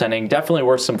better goaltending. Definitely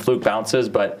worth some fluke bounces,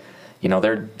 but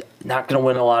they're not going to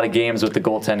win a lot of games with the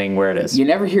goaltending where it is. You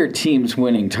never hear teams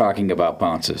winning talking about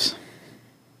bounces,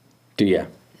 do you?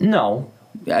 No.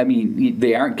 I mean,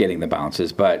 they aren't getting the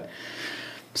bounces, but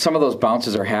some of those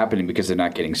bounces are happening because they're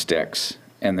not getting sticks.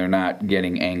 And they're not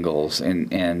getting angles,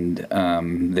 and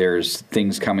there's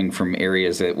things coming from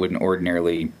areas that wouldn't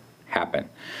ordinarily happen.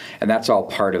 And that's all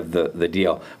part of the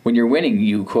deal. When you're winning,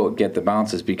 you, quote, get the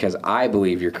bounces because I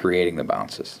believe you're creating the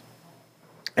bounces.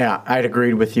 Yeah, I'd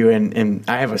agreed with you, and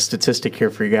I have a statistic here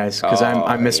for you guys because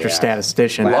I'm Mr.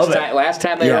 Statistician. Last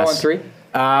time they were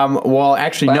 0-3? Well,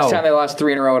 actually, no. Last time they lost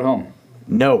 3 in a row at home?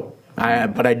 No.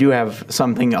 But I do have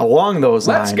something along those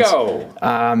lines. Let's go.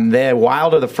 The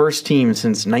Wild are the first team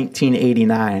since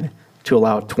 1989 to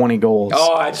allow 20 goals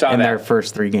in their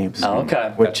first 3 games. Oh,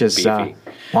 okay. Which is a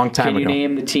long time ago. Can you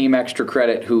name the team extra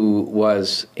credit who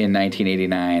was, in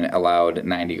 1989, allowed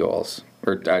 90 goals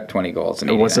or 20 goals in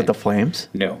 89? Was it the Flames?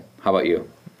 No. How about you?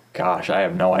 Gosh, I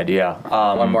have no idea.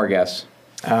 One more guess.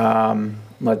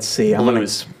 Let's see.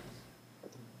 Blues.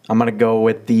 I'm gonna go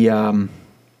with the...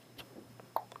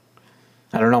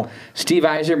 I don't know. Steve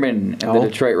Yzerman and the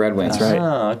Detroit Red Wings. That's right.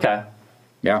 Oh, okay.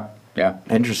 Yeah.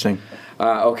 Interesting.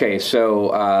 Okay,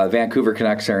 so Vancouver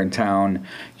Canucks are in town.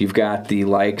 You've got the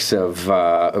likes of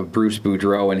Bruce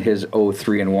Boudreau and his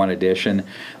 0-3-1 edition.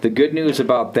 The good news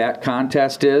about that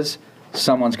contest is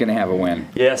someone's going to have a win.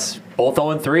 Yes, both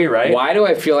 0-3, right? Why do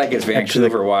I feel like it's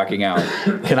Vancouver walking out?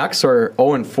 Canucks are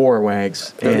 0-4,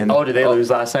 Wags. And did they lose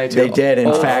last night, too? They did.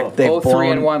 In fact, they've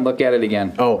blown... 0-3-1. Look at it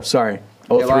again. Oh, sorry.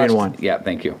 0-3-1. Yeah,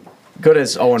 thank you. Good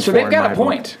as 0-4. So they've got a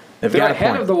point. They're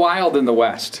ahead of the Wild in the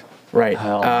West. Right.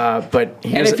 But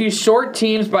and if you sort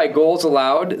teams by goals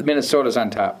allowed, Minnesota's on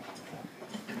top.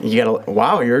 You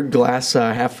got your glass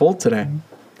half full today.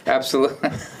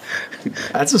 Absolutely.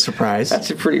 That's a surprise. That's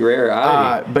a pretty rare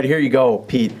oddity. But here you go,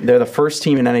 Pete. They're the first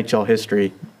team in NHL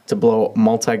history to blow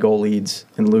multi-goal leads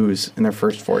and lose in their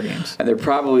first 4 games. And they're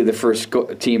probably the first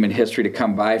team in history to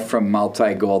come by from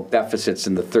multi-goal deficits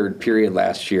in the third period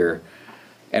last year,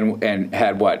 and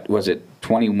had what was it,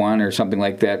 21 or something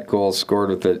like that goals scored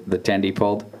with the Tendy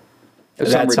pulled.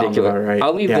 That sounds about right.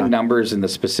 I'll leave the numbers and the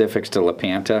specifics to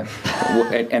LaPanta,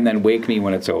 and then wake me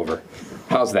when it's over.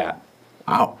 How's that?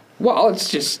 Wow. Well, it's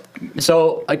just.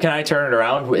 So can I turn it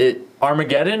around?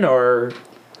 Armageddon or?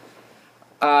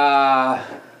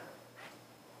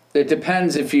 It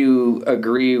depends if you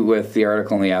agree with the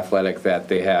article in The Athletic that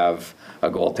they have a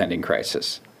goaltending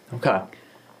crisis. Okay.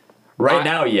 Right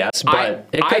now, yes, but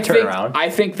it could turn around. I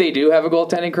think they do have a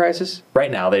goaltending crisis.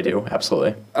 Right now, they do,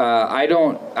 absolutely.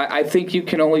 I think you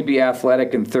can only be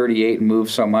athletic and 38 and move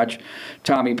so much.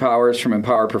 Tommy Powers from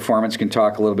Empower Performance can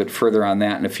talk a little bit further on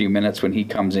that in a few minutes when he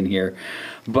comes in here.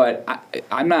 But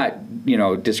I'm not,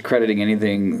 discrediting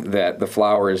anything that the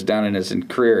Flower has done in his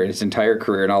career, his entire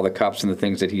career, and all the cups and the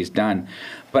things that he's done.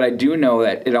 But I do know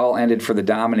that it all ended for the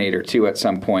Dominator, too, at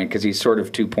some point, because he's sort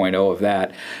of 2.0 of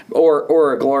that.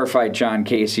 Or a glorified John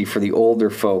Casey for the older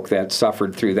folk that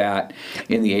suffered through that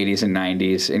in the 80s and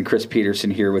 90s. And Chris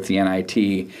Peterson here with the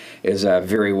NIT is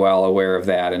very well aware of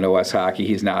that. And OS Hockey,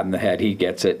 he's nodding the head. He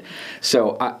gets it.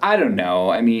 So I don't know.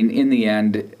 I mean, in the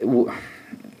end,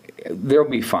 they'll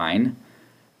be fine.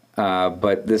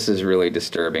 But this is really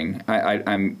disturbing.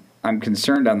 I'm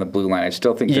concerned on the blue line. I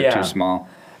still think they're too small.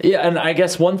 Yeah, and I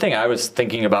guess one thing I was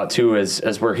thinking about, too, is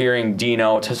as we're hearing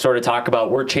Dino to sort of talk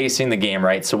about we're chasing the game,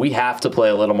 right? So we have to play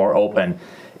a little more open.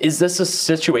 Is this a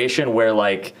situation where,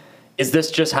 is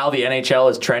this just how the NHL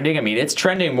is trending? I mean, it's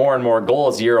trending more and more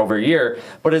goals year over year,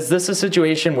 but is this a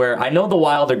situation where I know the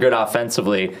Wild are good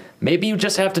offensively, maybe you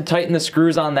just have to tighten the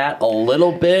screws on that a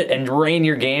little bit and rein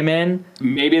your game in?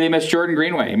 Maybe they miss Jordan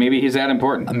Greenway. Maybe he's that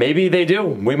important. Maybe they do.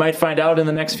 We might find out in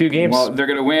the next few games. Well, they're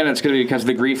going to win. It's going to be because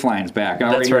the grief line's back.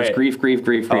 And That's right. It's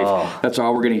grief. Oh. That's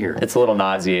all we're going to hear. It's a little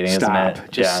nauseating, isn't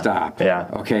it? Stop. Yeah.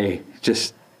 Okay,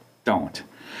 just don't.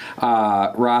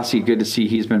 Rossi, good to see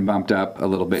he's been bumped up a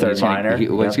little bit. Third liner. He's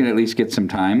going to at least get some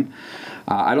time.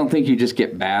 I don't think you just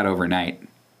get bad overnight,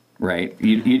 right?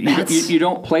 You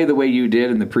don't play the way you did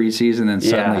in the preseason and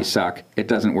suddenly suck. It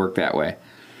doesn't work that way.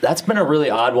 That's been a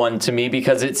really odd one to me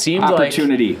because it seemed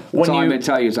opportunity. Like That's all I'm going to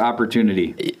tell you is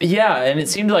opportunity. Yeah, and it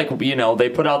seemed like, they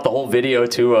put out the whole video,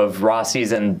 too, of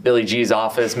Rossi's and Billy G's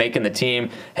office making the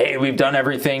team. Hey, we've done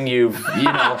everything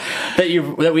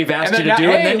that we've asked you to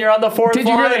do, and then you're on the fourth line.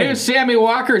 Did you hear the news? Sammy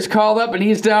Walker's called up, and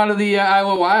he's down to the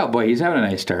Iowa Wild. Boy, he's having a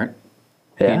nice start.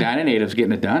 Yeah. Edina Native's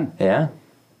getting it done. Yeah.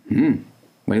 What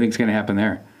do you think's going to happen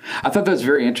there? I thought that was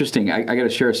very interesting. I got to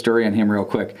share a story on him real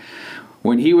quick.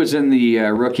 When he was in the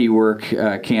rookie work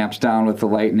camps down with the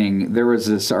Lightning, there was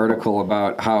this article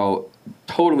about how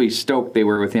totally stoked they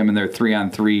were with him in their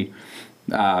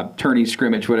 3-on-3 tourney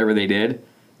scrimmage, whatever they did.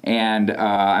 And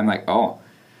I'm like, oh,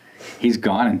 he's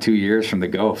gone in 2 years from the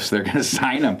Ghosts. They're going to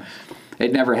sign him.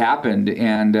 It never happened.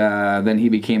 And then he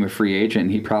became a free agent.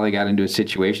 He probably got into a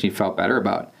situation he felt better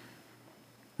about.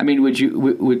 I mean, would you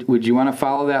want to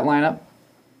follow that lineup?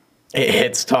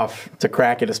 It's tough to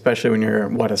crack it, especially when you're, a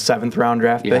 7th-round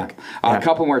draft pick? A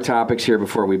couple more topics here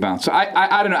before we bounce. So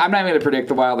I don't know. I'm not going to predict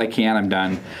the Wild. I can't. I'm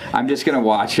done. I'm just going to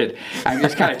watch it. I'm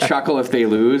just kind of chuckle if they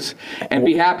lose and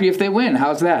be happy if they win.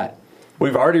 How's that?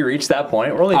 We've already reached that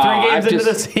point. We're only 3 games into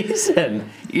the season.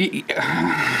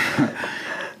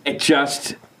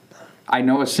 I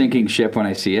know a sinking ship when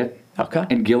I see it. Okay.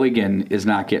 And Gilligan is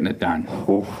not getting it done.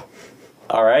 Ooh.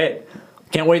 All right.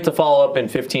 Can't wait to follow up in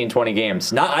 15, 20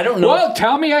 games. I don't know. Well,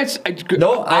 tell me.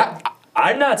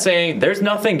 I'm not saying there's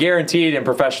nothing guaranteed in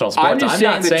professional sports. I'm just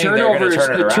saying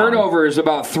the turnovers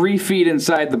about 3 feet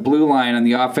inside the blue line on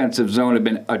the offensive zone have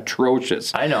been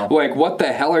atrocious. I know. Like, what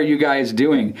the hell are you guys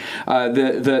doing?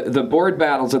 The board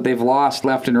battles that they've lost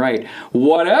left and right,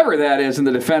 whatever that is in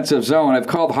the defensive zone. I've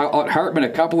called Hartman a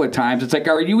couple of times. It's like,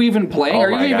 are you even playing? Are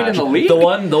you even in the league? The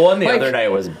one the other night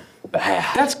was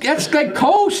bad. That's like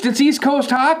Coast. It's East Coast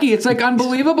hockey. It's like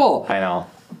unbelievable. I know.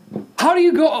 How do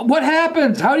you go? What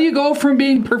happens? How do you go from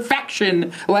being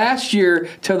perfection last year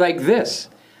to like this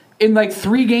in like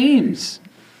 3 games?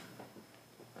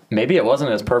 Maybe it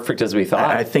wasn't as perfect as we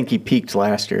thought. I think he peaked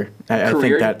last year. I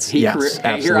think that's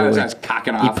absolutely. Here I was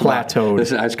cocking off. He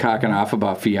plateaued. I was cocking off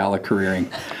about Fiala careering.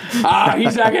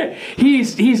 He's not good.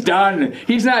 He's done.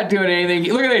 He's not doing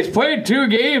anything. Look at that. He's played 2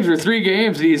 games or 3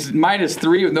 games. He's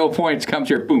 -3 with no points. Comes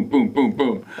here, boom, boom, boom,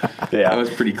 boom. Yeah, that was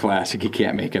pretty classic. You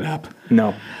can't make it up.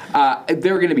 No.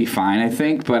 They're going to be fine, I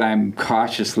think, but I'm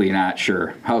cautiously not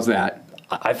sure. How's that?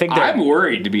 I think I'm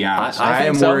worried, to be honest. I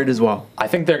am worried as well. I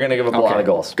think they're going to give up a lot of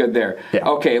goals. Good there. Yeah.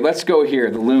 Okay, let's go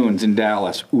here. The Loons in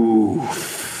Dallas.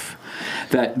 Oof.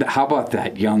 How about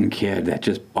that young kid that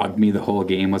just bugged me the whole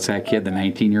game? What's that kid, the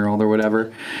 19-year-old or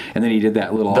whatever? And then he did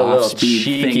that little off-speed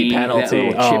cheeky penalty.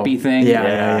 That little chippy thing.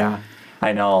 Yeah.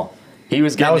 I know.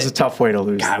 That was a tough way to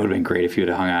lose. God, it would have been great if you would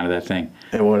have hung on to that thing.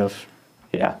 It would have.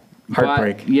 Yeah.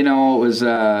 Heartbreak. But, it was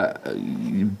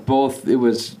both.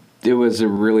 It was a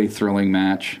really thrilling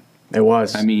match. It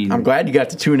was. I mean, I'm glad you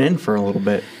got to tune in for a little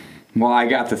bit. Well, I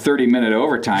got the 30-minute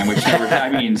overtime, which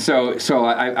never. So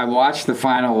I watched the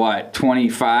final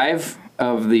 25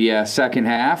 of the second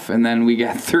half, and then we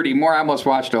got 30 more. I almost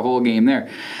watched a whole game there.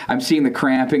 I'm seeing the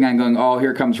cramping. I'm going, oh,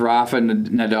 here comes Rafa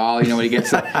Nadal. You know, when he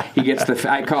gets the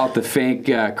I call it the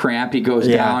fake cramp. He goes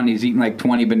down. He's eating like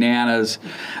 20 bananas.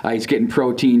 He's getting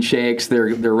protein shakes.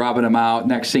 They're rubbing him out.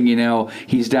 Next thing you know,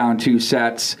 he's down 2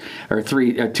 sets.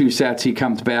 He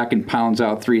comes back and pounds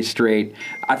out 3 straight.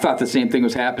 I thought the same thing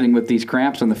was happening with these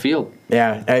cramps on the field.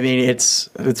 Yeah, I mean, it's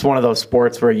one of those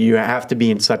sports where you have to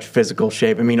be in such physical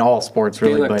shape. I mean, all sports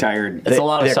really. They look tired. It's a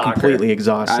lot of soccer. They're completely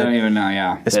exhausted. I don't even know,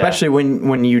 yeah. Especially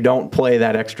when you don't play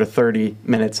that extra 30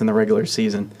 minutes in the regular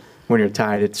season. When you're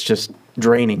tired, it's just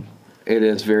draining. It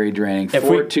is very draining.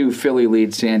 4-2 Philly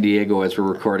leads San Diego as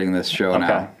we're recording this show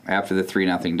now after the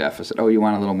 3-0 deficit. Oh, you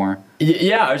want a little more?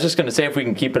 Yeah, I was just going to say if we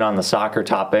can keep it on the soccer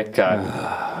topic.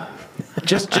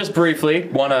 Just briefly,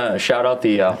 want to shout out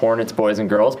the Hornets boys and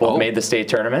girls. Both made the state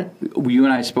tournament. You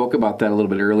and I spoke about that a little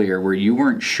bit earlier, where you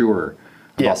weren't sure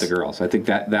about the girls. I think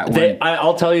that one.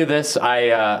 I'll tell you this.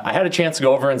 I had a chance to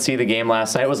go over and see the game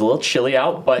last night. It was a little chilly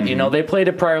out, but you know they played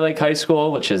at Prior Lake High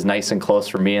School, which is nice and close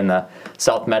for me in the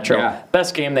South Metro. Yeah.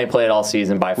 Best game they played all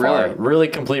season by far. Really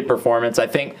complete performance. I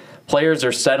think players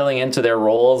are settling into their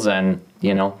roles, and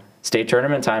state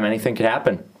tournament time, anything could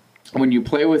happen. When you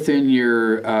play within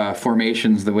your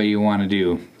formations the way you want to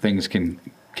do, things can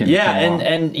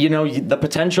and the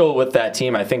potential with that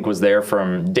team I think was there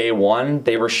from day one.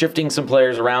 They were shifting some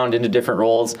players around into different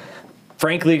roles.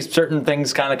 Frankly, certain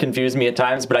things kind of confuse me at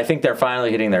times, but I think they're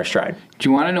finally hitting their stride. Do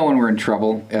you want to know when we're in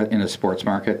trouble in a sports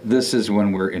market? This is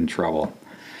when we're in trouble.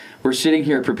 We're sitting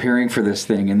here preparing for this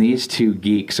thing, and these two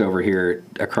geeks over here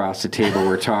across the table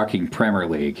were talking Premier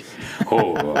League.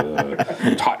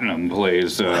 Tottenham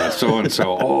plays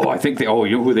so-and-so. Oh, I think you know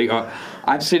who they are.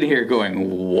 I'm sitting here going,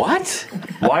 what?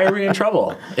 Why are we in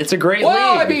trouble? It's a great league.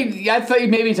 Well, I mean, I thought you'd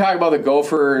maybe talk about the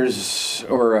Gophers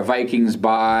or a Vikings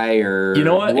bye or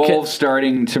Wolves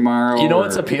starting tomorrow. You know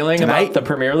what's appealing about the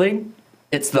Premier League?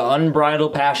 It's the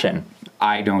unbridled passion.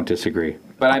 I don't disagree.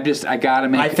 But I got to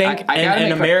make... I think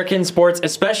in American sports,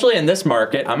 especially in this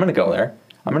market, I'm going to go there.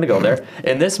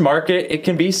 In this market, it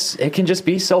can just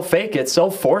be so fake. It's so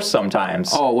forced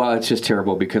sometimes. Oh, well, it's just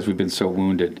terrible because we've been so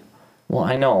wounded. Well,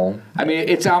 I know. I mean,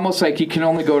 it's almost like you can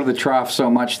only go to the trough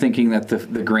so much thinking that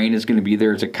the grain is going to be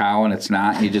there as a cow, and it's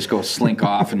not, and you just go slink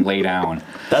off and lay down.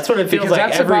 That's what it feels because like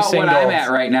that's every about single... what I'm at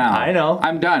right now. I know.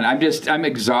 I'm done. I'm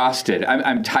exhausted.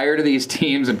 I'm tired of these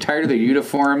teams. I'm tired of the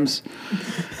uniforms.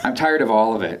 I'm tired of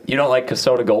all of it. You don't like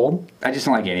Kasota Gold? I just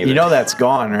don't like any of it. You know that's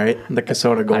gone, right? The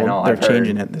Kasota Gold. I know, they're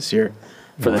changing it this year.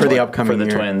 For the upcoming year.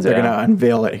 Twins, they're going to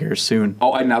unveil it here soon.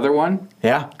 Oh, another one?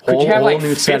 Yeah. Could you have like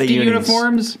 50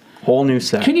 uniforms? Whole new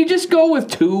set. Can you just go with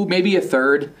 2, maybe a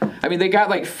third? I mean, they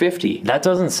got like 50. That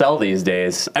doesn't sell these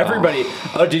days. Everybody.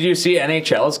 Oh, did you see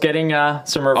NHL's getting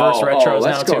some reverse retros now too?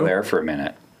 Let's go there for a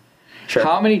minute. Sure.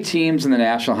 How many teams in the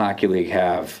National Hockey League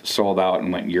have sold out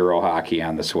and went Euro hockey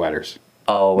on the sweaters?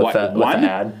 Oh, with the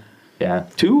ad? Yeah.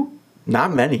 2?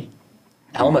 Not many.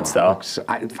 Helmets, though.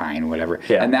 Fine, whatever.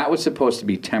 Yeah. And that was supposed to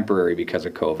be temporary because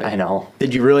of COVID. I know.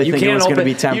 Did you really think it was going to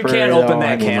be temporary? You can't open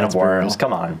that can of worms.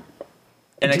 Come on.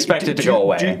 And expect it to go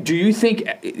away. Do you think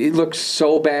it looks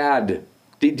so bad?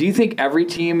 Do you think every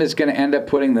team is going to end up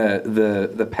putting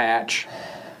the patch?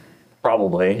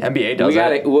 Probably. NBA does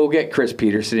it. We'll get Chris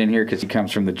Peterson in here because he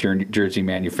comes from the jersey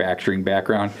manufacturing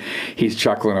background. He's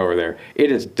chuckling over there.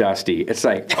 It is dusty. It's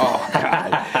like, oh,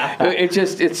 God.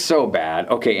 It's so bad.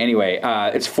 Okay, anyway,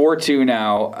 it's 4-2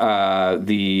 now.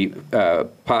 The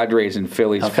Padres and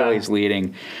Phillies. Okay. Phillies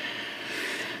leading.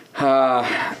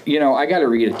 I got to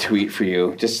read a tweet for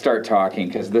you. Just start talking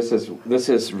because this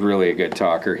is really a good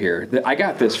talker here. I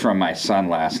got this from my son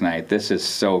last night. This is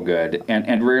so good,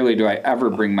 and rarely do I ever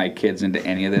bring my kids into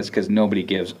any of this because nobody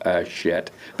gives a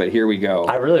shit. But here we go.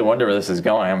 I really wonder where this is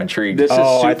going. I'm intrigued. This is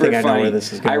super I think funny. I know where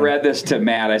this is going. I read this to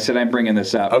Matt. I said I'm bringing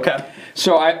this up. Okay.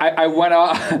 So I went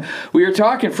off. We were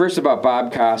talking first about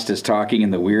Bob Costas talking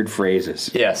in the weird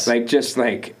phrases. Yes. Just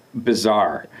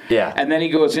bizarre. Yeah. And then he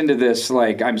goes into this,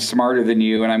 I'm smarter than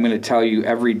you, and I'm going to tell you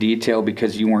every detail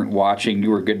because you weren't watching. You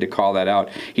were good to call that out.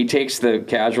 He takes the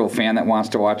casual fan that wants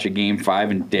to watch a Game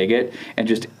 5 and dig it, and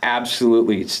just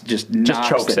absolutely just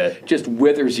chokes it. Just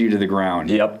withers you to the ground.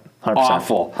 Yep. 100%.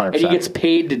 Awful. 100%. And he gets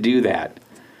paid to do that.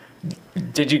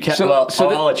 Did you catch?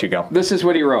 I'll let you go. This is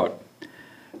what he wrote.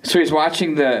 So he's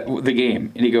watching the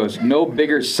game, and he goes, "No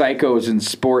bigger psychos in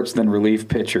sports than relief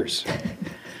pitchers.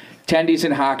 Tendies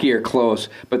in hockey are close,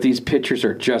 but these pitchers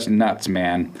are just nuts,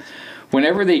 man.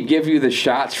 Whenever they give you the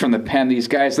shots from the pen, these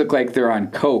guys look like they're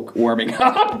on coke warming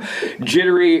up.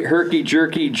 Jittery,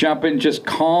 herky-jerky, jumping, just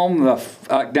calm the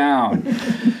fuck down.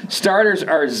 Starters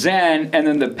are zen, and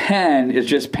then the pen is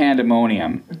just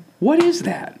pandemonium. What is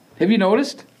that? Have you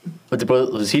noticed? But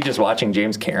was he just watching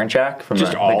James Karinchak from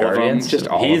just the all Guardians? Of them. Just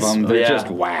all of them. They're just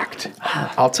whacked.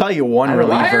 I'll tell you one reliever.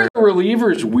 Why are the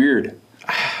relievers weird?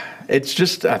 It's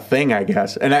just a thing, I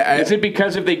guess. And is it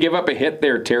because if they give up a hit,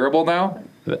 they're terrible now?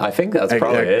 I think that's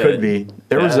probably it. Could be.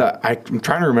 There was I'm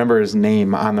trying to remember his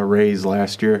name on the Rays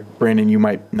last year. Brandon, you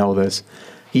might know this.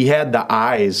 He had the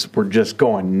eyes were just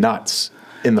going nuts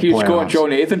in the playoffs. He was going Joe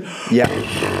Nathan? Yeah.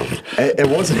 It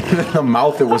wasn't even the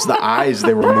mouth. It was the eyes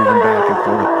they were moving back and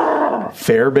forth.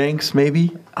 Fairbanks,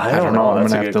 maybe? I don't know. I'm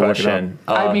That's going to have to question. look it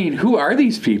up. I mean, who are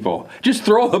these people? Just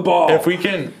throw the ball. If we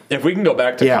can go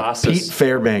back to Costas. Pete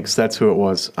Fairbanks, that's who it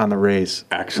was on the Rays.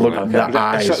 Excellent. Look, the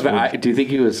eyes. Do you think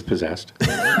he was possessed?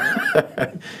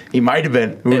 He might have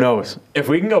been. Who knows? If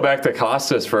we can go back to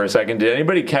Costas for a second, did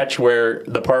anybody catch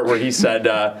the part where he said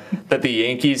that the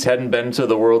Yankees hadn't been to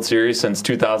the World Series since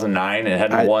 2009 and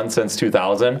hadn't won since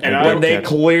 2000? And they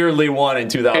clearly won in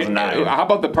 2009. How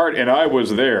about the part, and I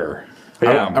was there?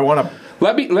 I want to...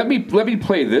 Let me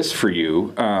play this for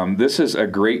you. This is a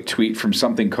great tweet from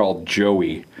something called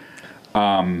Joey.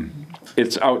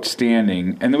 It's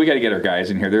outstanding, and then we got to get our guys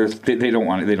in here. They don't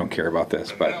want it. They don't care about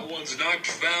this. But that one's knocked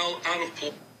foul out of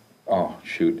play. Oh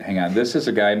shoot! Hang on. This is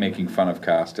a guy making fun of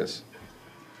Costas.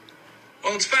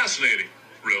 Well, it's fascinating,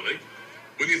 really,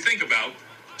 when you think about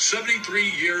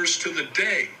 73 years to the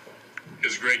day.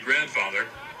 His great-grandfather,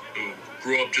 who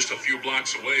grew up just a few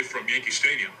blocks away from Yankee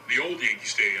Stadium, the old Yankee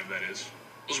Stadium, that is,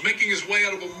 was making his way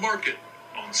out of a market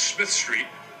on Smith Street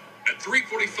at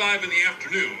 3:45 in the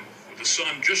afternoon with the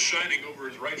sun just shining over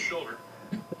his right shoulder.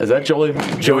 Is that Joey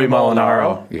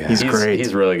Molinaro? Yeah. He's great.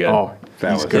 He's really good. Oh,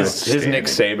 that was good. His Nick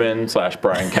Saban /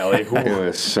 Brian Kelly. It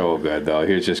was so good, though.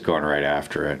 He was just going right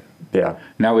after it. Yeah.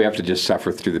 Now we have to just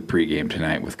suffer through the pregame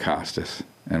tonight with Costas,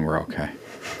 and we're okay.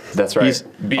 That's right.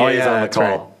 BA's on the call.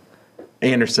 Right.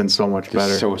 Anderson's so much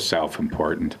better. So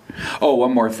self-important. Oh,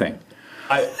 one more thing.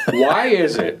 Why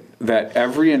is it that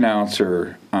every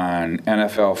announcer on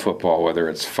NFL football, whether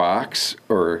it's Fox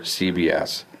or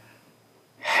CBS,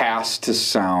 has to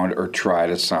sound or try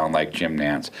to sound like Jim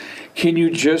Nantz? Can you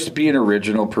just be an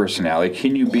original personality?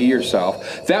 Can you be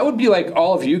yourself? That would be like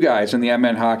all of you guys in the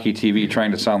MN Hockey TV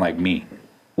trying to sound like me.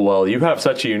 Well, you have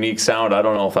such a unique sound. I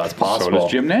don't know if that's possible. So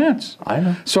does Jim Nantz. I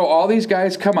know. So all these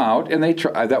guys come out and they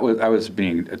try. I was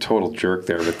being a total jerk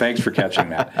there, but thanks for catching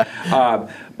that.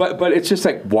 But it's just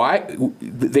like why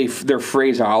their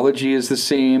phraseology is the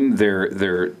same, their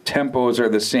tempos are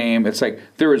the same. It's like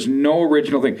there is no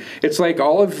original thing. It's like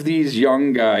all of these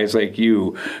young guys like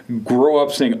you grow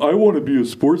up saying, "I want to be a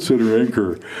SportsCenter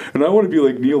anchor and I want to be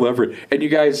like Neil Everett." And you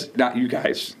guys, not you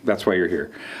guys, that's why you're here.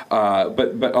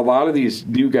 But a lot of these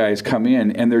new guys come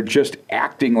in and they're just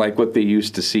acting like what they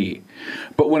used to see.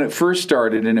 But when it first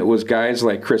started and it was guys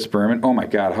like Chris Berman, oh my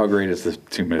God, how great is the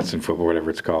 2 Minutes in Football, whatever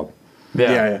it's called?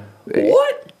 Yeah.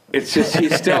 What? It's just,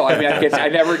 he's still, I mean, it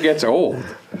never gets old.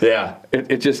 Yeah.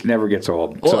 It just never gets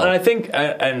old. Well, and I think,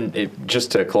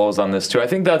 just to close on this too, I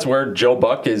think that's where Joe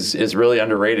Buck is really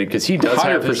underrated because he does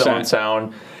have his own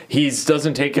sound. He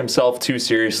doesn't take himself too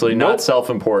seriously, not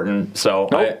self-important. So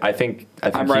I think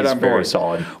I'm right he's on very board.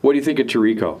 solid. What do you think of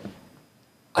Tirico?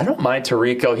 I don't mind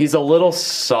Tirico. He's a little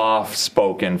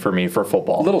soft-spoken for me for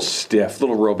football. A little stiff, a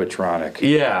little robotronic.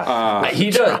 Yeah.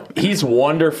 He's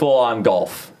wonderful on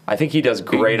golf. I think he does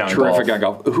great on golf. Terrific on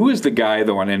golf. Who is the guy,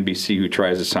 though, on NBC who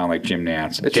tries to sound like Jim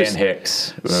Nantz? Dan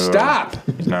Hicks. Stop.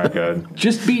 He's not good.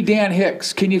 Just be Dan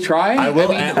Hicks. Can you try? I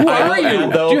will. Who are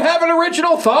you? Do you have an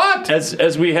original thought?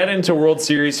 As we head into World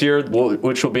Series here,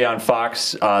 which will be on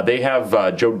Fox, they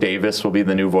have Joe Davis will be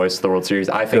the new voice of the World Series.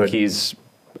 I think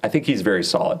he's very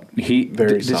solid.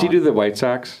 Does he do the White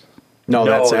Sox? No,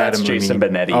 that's Adam Jason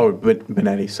Benetti. Oh,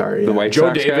 Benetti, sorry. The White Joe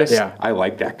Sox Davis? guy? Yeah. I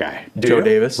like that guy. Joe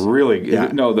Davis? Really?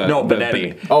 Yeah. No,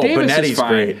 Benetti. Davis Benetti's is fine,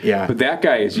 great, yeah. But that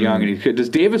guy is young. And does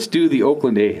Davis do the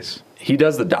Oakland A's? He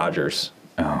does the Dodgers.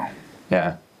 Oh.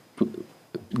 Yeah.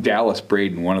 Dallas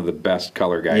Braden, one of the best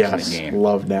color guys in the game.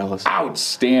 Love Dallas.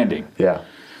 Outstanding. Yeah.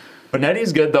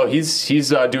 Benetti's good, though. He's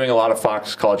doing a lot of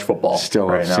Fox college football Still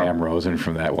right now. Sam Rosen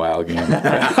from that Wild game.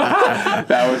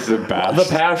 That was the best. The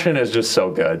passion is just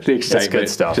so good. The excitement. It's good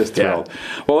stuff. Just thrilled.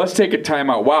 Well, let's take a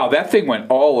timeout. Wow, that thing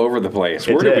went all over the place.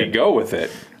 Where did we go with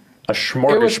it? A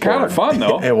smorgasbord. It was kind of fun,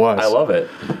 though. It was. I love it.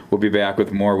 We'll be back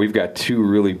with more. We've got two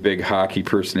really big hockey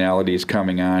personalities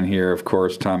coming on here. Of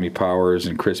course, Tommy Powers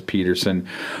and Chris Peterson.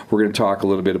 We're going to talk a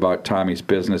little bit about Tommy's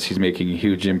business. He's making a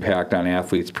huge impact on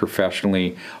athletes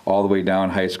professionally, all the way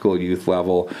down high school, youth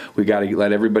level. We got to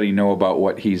let everybody know about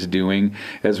what he's doing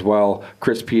as well.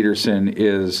 Chris Peterson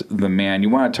is the man. You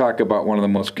want to talk about one of the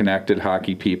most connected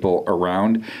hockey people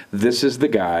around? This is the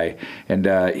guy,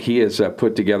 and he has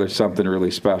put together something really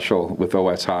special with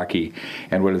OS Hockey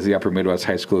and what is the Upper Midwest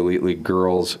High School Elite League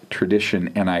Girls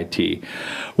Tradition NIT.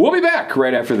 We'll be back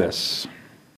right after this.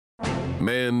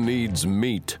 Man needs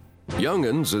meat.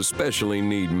 Young'uns especially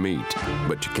need meat,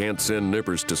 but you can't send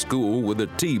nippers to school with a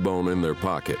T-bone in their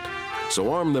pocket.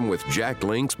 So arm them with Jack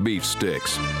Link's beef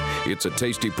sticks. It's a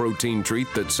tasty protein treat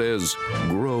that says,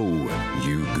 grow,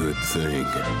 you good thing.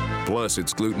 Plus,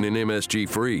 it's gluten and MSG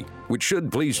free, which should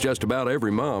please just about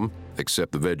every mom,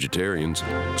 except the vegetarians.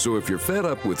 So if you're fed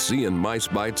up with seeing mice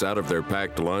bites out of their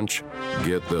packed lunch,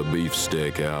 get the beef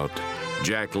stick out.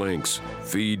 Jack Link's,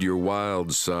 feed your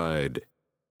wild side.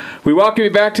 We welcome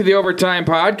you back to the Overtime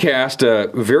Podcast.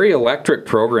 A very electric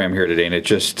program here today, and it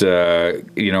just,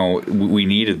 we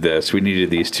needed this. We needed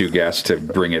these two guests to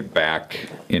bring it back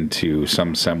into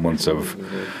some semblance of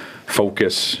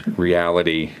focus,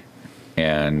 reality,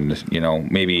 and,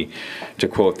 maybe to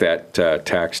quote that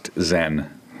text,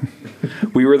 Zen.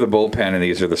 We were the bullpen, and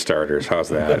these are the starters. How's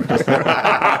that?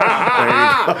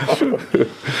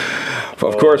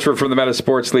 Of course, we're from the Meta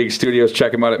Sports League studios.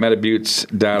 Check them out at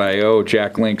metabuttes.io.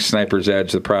 Jack Link, Sniper's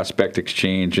Edge, the Prospect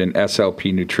Exchange, and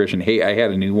SLP Nutrition. Hey, I had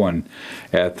a new one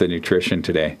at the Nutrition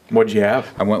today. What'd you have?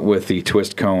 I went with the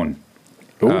Twist Cone.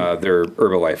 Their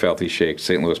Herbalife Healthy Shake,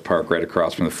 St. Louis Park, right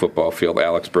across from the football field.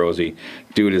 Alex Brosey.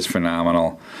 Dude is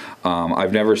phenomenal.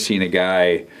 I've never seen a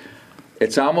guy...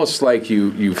 It's almost like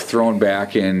you've thrown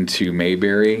back into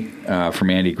Mayberry from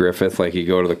Andy Griffith, like you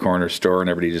go to the corner store and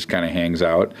everybody just kind of hangs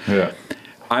out. Yeah.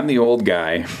 I'm the old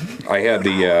guy. I had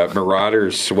the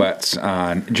Marauders sweats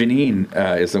on.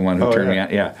 Janine is the one who turned me on.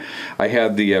 Yeah. I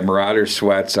had the Marauders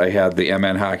sweats. I had the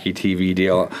MN Hockey TV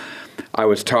deal. I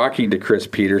was talking to Chris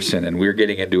Peterson, and we were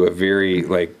getting into a very,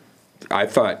 I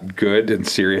thought, good and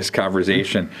serious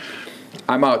conversation.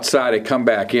 I'm outside. I come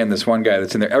back in. This one guy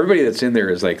that's in there. Everybody that's in there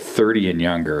is like 30 and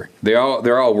younger. They're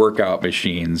all workout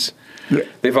machines. Yeah.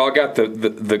 They've all got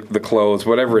the clothes,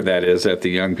 whatever that is that the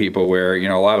young people wear.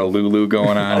 A lot of Lulu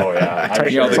going on. Oh yeah.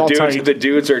 The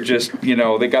dudes are just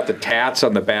they got the tats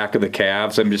on the back of the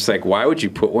calves. I'm just like, why would you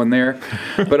put one there?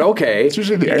 But okay, it's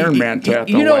usually the Iron Man tat.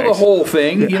 The whole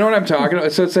thing. You know what I'm talking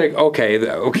about. So it's like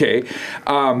okay.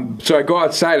 So I go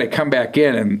outside. I come back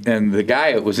in, and the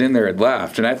guy that was in there had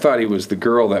left, and I thought he was the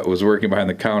girl that was working behind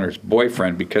the counter's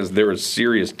boyfriend because there was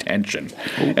serious tension.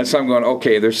 And so I'm going,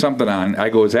 okay, there's something on. I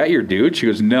go, is that your dude? She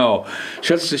goes, no.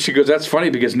 She goes, that's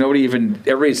funny because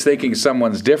everybody's thinking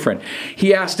someone's different.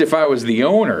 He asked if I was the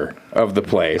owner of the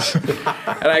place.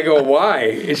 And I go, why?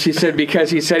 And she said,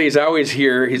 because he said he's always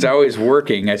here. He's always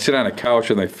working. I sit on a couch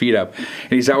with my feet up,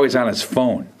 and he's always on his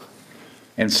phone.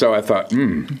 And so I thought,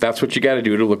 that's what you got to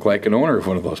do to look like an owner of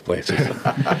one of those places.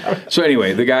 So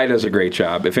anyway, the guy does a great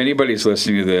job. If anybody's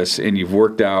listening to this and you've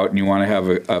worked out and you want to have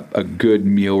a good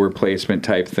meal replacement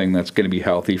type thing that's going to be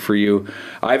healthy for you,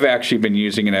 I've actually been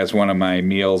using it as one of my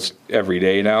meals every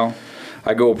day now.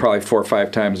 I go probably 4 or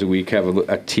 5 times a week, have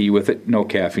a tea with it. No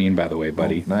caffeine, by the way,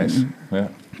 buddy. Oh, nice. Yeah.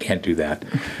 Can't do that.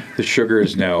 The sugar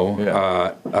is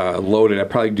loaded. I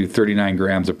probably do 39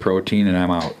 grams of protein, and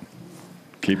I'm out.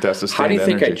 Keep that sustained How do you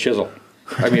think energy. I chisel?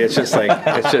 I mean, it's just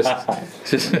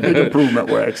big improvement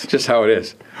wax. Just how it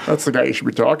is. That's the guy you should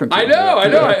be talking to. I know.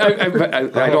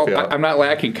 I'm not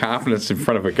lacking confidence in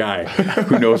front of a guy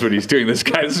who knows what he's doing. This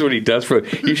is what he does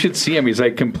you should see him. He's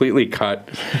like completely cut.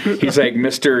 He's like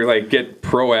Mr. Get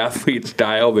pro athletes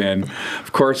dialed in.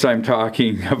 Of course, I'm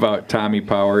talking about Tommy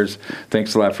Powers.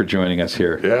 Thanks a lot for joining us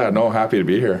here. Yeah, no, happy to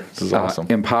be here. This is awesome.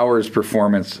 Empowers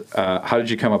Performance. How did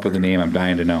you come up with the name? I'm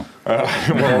dying to know.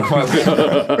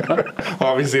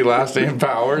 Obviously, last name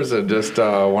Powers, and just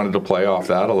wanted to play off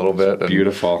that a little bit. And,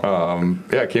 beautiful.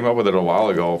 I came up with it a while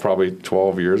ago, probably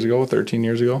 12 years ago, 13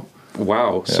 years ago.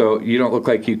 Wow. Yeah. So you don't look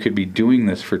like you could be doing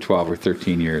this for 12 or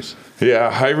 13 years. Yeah,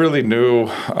 I really knew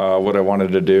what I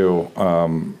wanted to do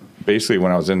basically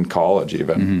when I was in college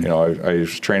even. Mm-hmm. I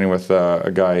was training with a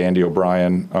guy, Andy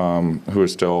O'Brien, who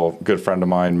is still a good friend of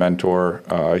mine, mentor.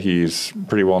 He's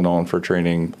pretty well known for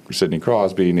training Sidney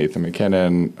Crosby, Nathan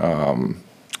McKinnon,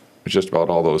 just about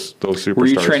all those superstars. Were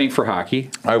you training for hockey?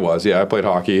 I was, yeah. I played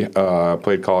hockey.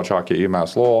 Played college hockey at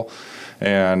UMass Lowell.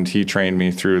 and he trained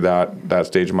me through that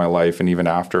stage of my life, and even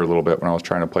after a little bit when I was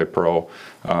trying to play pro.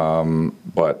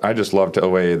 But I just loved the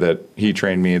way that he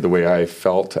trained me, the way I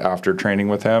felt after training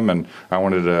with him, and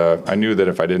I knew that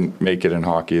if I didn't make it in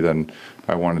hockey, then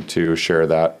I wanted to share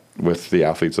that with the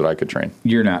athletes that I could train.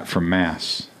 You're not from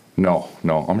Mass. No,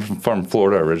 I'm from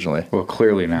Florida originally. Well,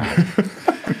 clearly not.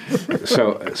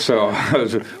 So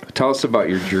tell us about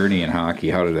your journey in hockey.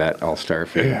 How did that all start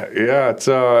for you? Yeah, it's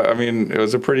it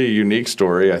was a pretty unique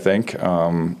story, I think.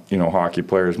 Hockey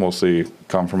players mostly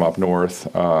come from up north.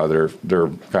 They're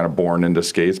kind of born into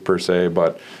skates per se,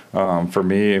 but for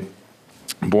me,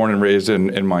 born and raised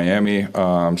in Miami,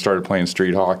 started playing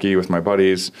street hockey with my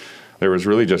buddies. There was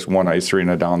really just one ice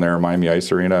arena down there, Miami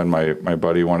Ice Arena, and my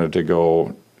buddy wanted to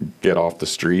go get off the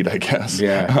street, I guess,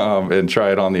 and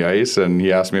try it on the ice. And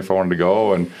he asked me if I wanted to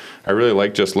go, and I really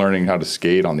liked just learning how to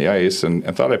skate on the ice, and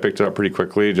thought I picked it up pretty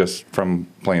quickly just from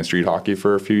playing street hockey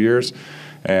for a few years,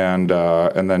 and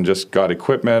then just got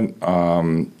equipment,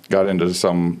 got into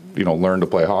some, learned to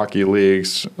play hockey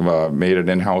leagues, made an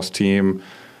in-house team.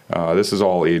 This is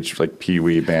all age like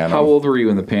Pee-wee Bantam. How old were you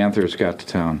when the Panthers got to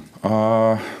town?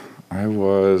 I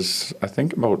was, I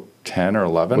think, about 10 or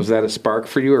 11. Was that a spark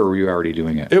for you, or were you already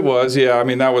doing it? It was, yeah. I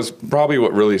mean, that was probably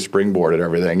what really springboarded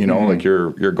everything. Like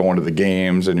you're going to the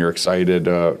games and you're excited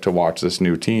to watch this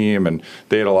new team, and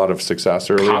they had a lot of success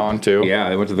early on too. Yeah,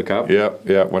 they went to the Cup.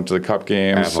 Yeah, went to the Cup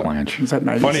games. Avalanche. Is that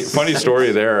nice? Funny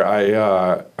story there.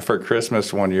 I for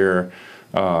Christmas one year,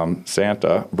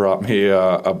 Santa brought me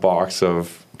a box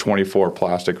of 24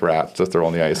 plastic rats to throw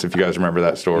on the ice. If you guys remember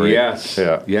that story. Yes.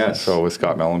 Yeah. Yes. So with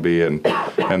Scott Mellenby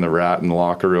and the rat in the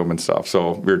locker room and stuff.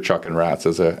 So we were chucking rats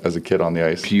as a kid on the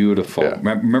ice. Beautiful. Yeah.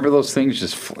 Remember those things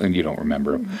and you don't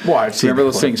remember them. Well, I've seen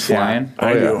Remember those things flying?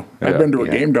 I do. I've been to a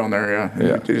game down there,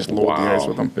 Yeah. They just load the ice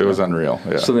with them. It was unreal.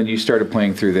 Yeah. So then you started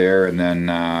playing through there, and then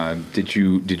did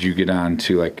you get on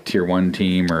to like Tier 1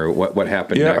 team, or what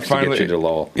happened next to get you to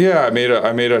Lowell? Yeah, I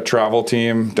made a travel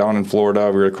team down in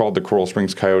Florida. We were called the Coral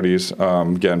Springs Coyotes.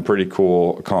 Again, pretty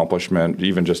cool accomplishment,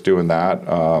 even just doing that.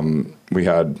 We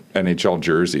had NHL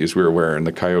jerseys. We were wearing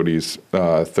the Coyotes,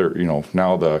 now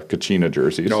the Kachina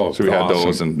jerseys. Oh, so we had awesome.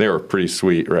 those, and they were pretty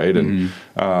sweet, right?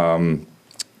 Mm-hmm.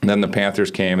 And then the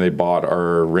Panthers came. They bought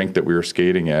our rink that we were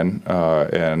skating in,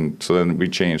 and so then we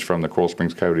changed from the Coral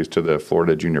Springs Coyotes to the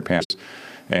Florida Junior Panthers.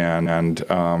 And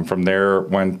from there,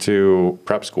 went to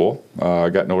prep school.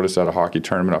 Got noticed at a hockey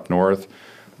tournament up north.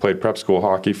 Played prep school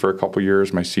hockey for a couple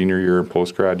years, my senior year and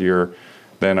post-grad year.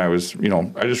 Then I was,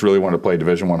 I just really wanted to play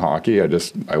Division I hockey. I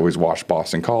always watched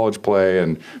Boston College play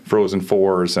and Frozen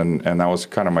Fours, and that was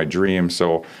kind of my dream.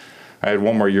 So I had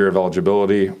one more year of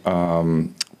eligibility,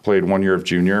 played 1 year of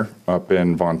junior up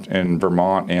in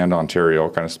Vermont and Ontario,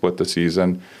 kind of split the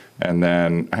season. And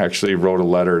then I actually wrote a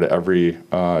letter to every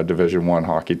Division I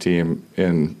hockey team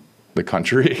in the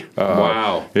country.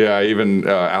 Wow. Yeah, even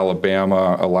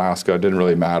Alabama, Alaska, didn't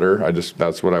really matter.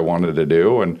 That's what I wanted to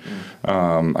do. And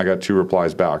I got 2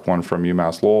 replies back, one from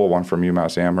UMass Lowell, one from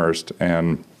UMass Amherst,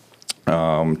 and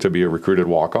to be a recruited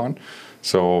walk-on.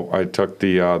 So I took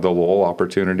the Lowell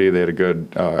opportunity. They had a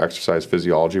good exercise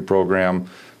physiology program.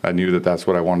 I knew that that's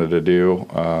what I wanted to do,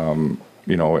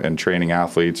 and training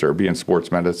athletes or be in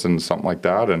sports medicine, something like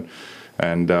that,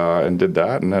 and did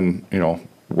that. And then,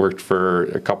 worked for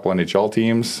a couple NHL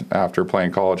teams after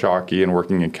playing college hockey and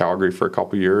working in Calgary for a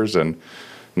couple years, and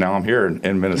now I'm here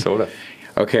in Minnesota.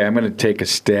 Okay, I'm going to take a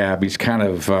stab. He's kind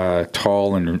of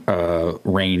tall and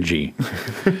rangy.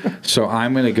 So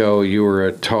I'm going to go, you were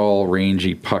a tall,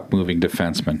 rangy, puck-moving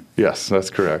defenseman. Yes, that's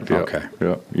correct. Yeah. Okay.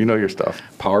 Yeah. You know your stuff.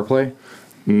 Power play?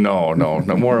 No.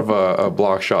 More of a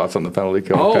block shots on the penalty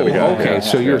kill kind of guy. Okay. Yeah.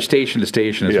 So you're station to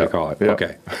station, as we call it. Yeah.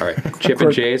 Okay. All right. Chip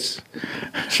and chase?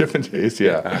 Chip and chase,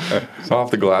 yeah. So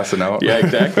off the glass and out. Yeah,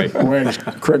 exactly. Wearing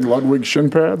Craig Ludwig shin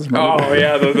pads. Oh,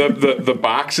 yeah, the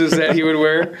boxes that he would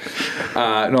wear.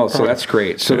 So that's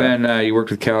great. So then you worked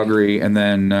with Calgary, and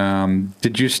then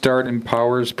did you start in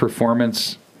Powers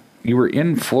Performance? You were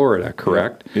in Florida,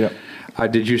 correct? Yeah.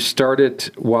 Did you start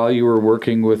it while you were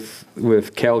working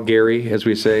with Calgary, as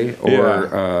we say,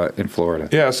 or in Florida?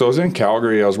 Yeah, so I was in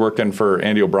Calgary. I was working for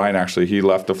Andy O'Brien, actually. He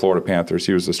left the Florida Panthers.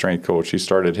 He was the strength coach. He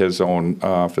started his own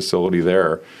facility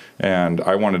there, and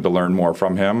I wanted to learn more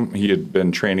from him. He had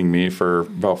been training me for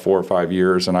about 4 or 5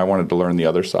 years, and I wanted to learn the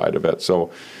other side of it. So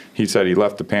he said he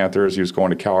left the Panthers. He was going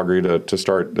to Calgary to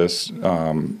start this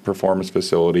performance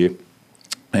facility,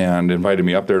 and invited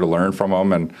me up there to learn from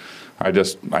him, and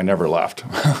I never left.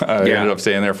 I ended up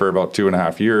staying there for about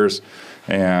 2.5 years,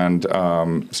 and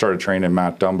started training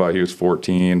Matt Dumba. He was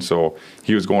 14, so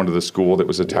he was going to the school that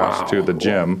was attached to the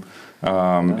gym.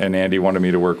 And Andy wanted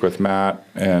me to work with Matt,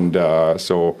 and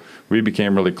so we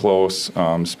became really close.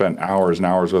 Spent hours and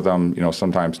hours with him,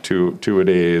 sometimes two a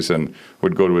days, and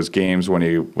would go to his games when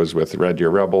he was with Red Deer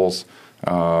Rebels,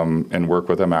 and work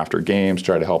with him after games,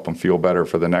 try to help him feel better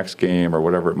for the next game or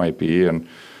whatever it might be. And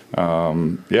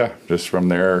just from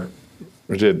there,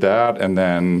 we did that, and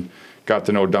then got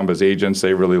to know Dumba's agents.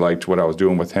 They really liked what I was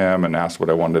doing with him and asked what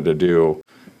I wanted to do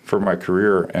for my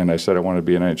career. And I said I wanted to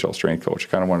be an NHL strength coach. I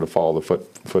kind of wanted to follow the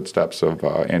footsteps of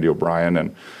Andy O'Brien.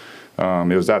 And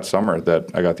it was that summer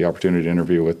that I got the opportunity to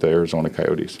interview with the Arizona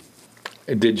Coyotes.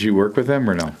 Did you work with them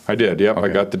or no? I did, yep. Okay.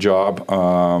 I got the job.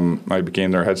 I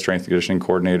became their head strength and conditioning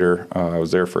coordinator. I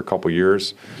was there for a couple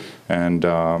years. And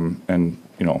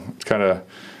it's kind of,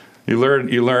 you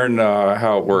learn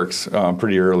how it works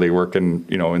pretty early working,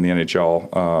 in the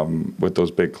NHL with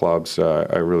those big clubs.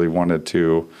 I really wanted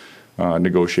to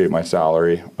negotiate my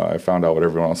salary. I found out what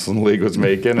everyone else in the league was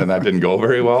making, and that didn't go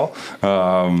very well.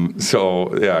 Got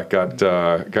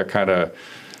kind of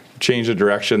changed the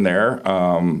direction there.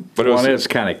 But it's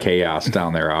kind of chaos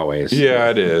down there always.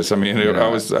 Yeah, it is. I mean, I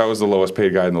was the lowest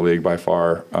paid guy in the league by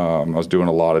far. I was doing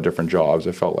a lot of different jobs.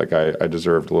 I felt like I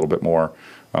deserved a little bit more.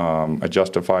 I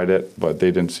justified it, but they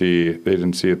didn't see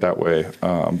it that way.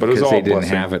 But it was all they didn't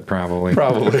blessing. have it probably.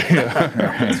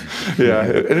 Yeah. Yeah,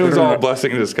 and it was all a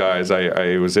blessing in disguise.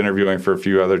 I was interviewing for a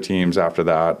few other teams after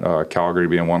that, Calgary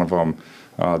being one of them,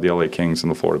 the LA Kings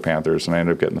and the Florida Panthers, and I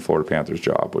ended up getting the Florida Panthers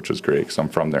job, which was great because I'm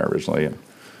from there originally. And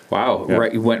wow, yeah.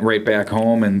 Right, you went right back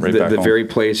home, and the very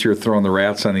place you're throwing the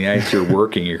rats on the ice, you're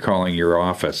working, you're calling your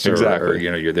office, or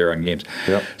you're there on games.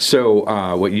 Yep.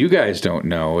 So what you guys don't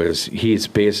know is he's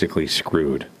basically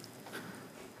screwed.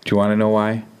 Do you want to know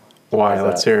why? Why?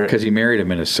 Let's hear it. Because he married a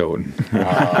Minnesotan.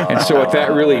 And so what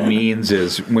that really means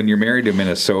is when you're married to a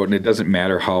Minnesotan, it doesn't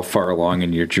matter how far along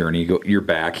in your journey you're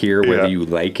back here, whether you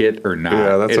like it or not.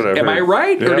 Yeah, that's what I've heard. Am I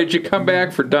right? Or did you come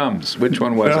back for Dumbs? Which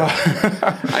one was it?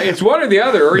 It's one or the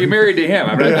other, or you married to him.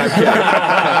 I'm not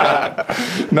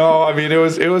kidding. No, I mean, it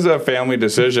was a family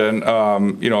decision. I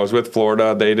was with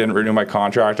Florida. They didn't renew my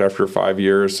contract after 5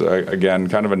 years. Again,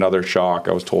 kind of another shock.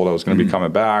 I was told I was going to be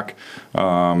coming back.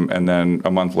 And then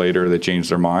a month later, they changed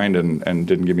their mind and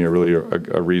didn't give me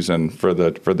a reason for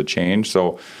the change.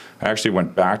 So I actually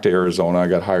went back to Arizona. I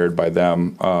got hired by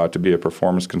them to be a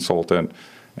performance consultant.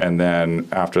 And then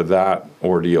after that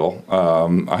ordeal,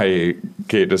 I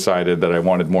decided that I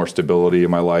wanted more stability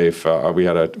in my life. We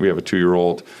have a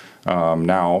 2-year-old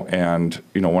now, and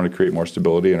wanted to create more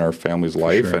stability in our family's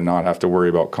life and not have to worry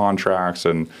about contracts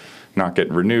and not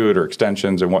getting renewed or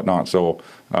extensions and whatnot. So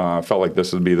I felt like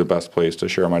this would be the best place to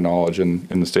share my knowledge in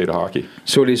the state of hockey.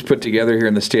 So what he's put together here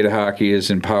in the state of hockey is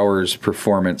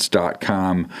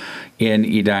empowersperformance.com in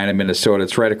Edina, Minnesota.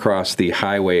 It's right across the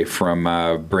highway from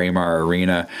Braemar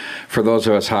Arena. For those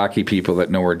of us hockey people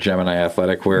that know where Gemini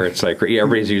Athletic were, it's like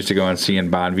everybody's used to going and seeing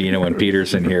Bonvino and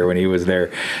Peterson here when he was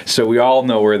there. So we all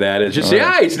know where that is. Just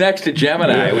he's next to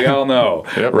Gemini. Yeah. We all know.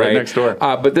 Yep, right next door.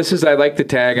 But this is, I like the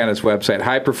tag on his website,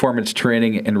 High Performance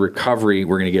Training and Recovery.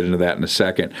 We're going to get into that in a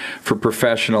second, for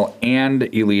professional and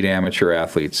elite amateur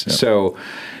athletes. Yep. So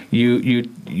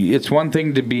it's one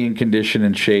thing to be in condition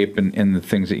and shape and the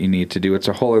things that you need to do. It's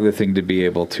a whole other thing to be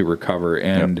able to recover.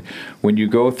 And when you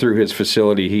go through his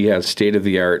facility, he has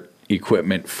state-of-the-art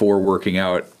equipment for working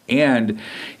out. And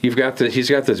he's got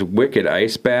this wicked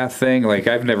ice bath thing. Like,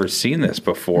 I've never seen this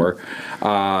before.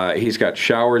 He's got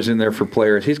showers in there for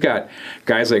players. He's got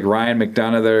guys like Ryan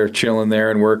McDonough that are chilling there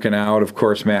and working out. Of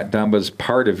course, Matt Dumba's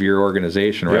part of your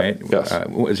organization, right? Yes.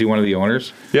 Is he one of the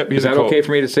owners? Yep. Is that okay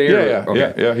for me to say? Yeah.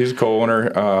 Okay. Yeah. He's a co-owner.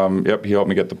 He helped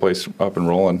me get the place up and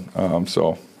rolling. I'm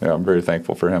very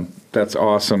thankful for him. That's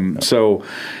awesome. Yep. So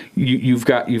you've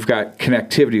got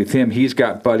connectivity with him. He's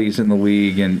got buddies in the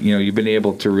league, and you've been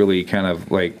able to really kind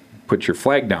of like put your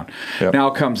flag down. Yep.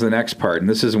 Now comes the next part, and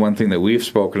this is one thing that we've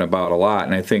spoken about a lot.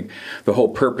 And I think the whole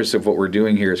purpose of what we're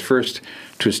doing here is first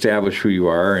to establish who you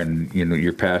are and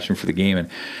your passion for the game. And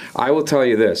I will tell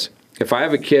you this: if I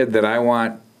have a kid that I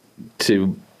want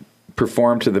to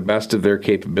perform to the best of their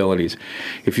capabilities,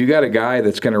 if you got a guy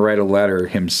that's going to write a letter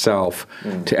himself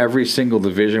to every single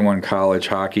Division I college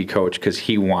hockey coach because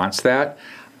he wants that,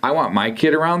 I want my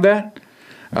kid around that.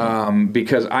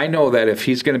 Because I know that if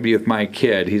he's going to be with my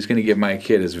kid, he's going to give my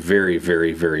kid his very,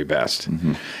 very, very best.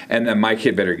 Mm-hmm. And then my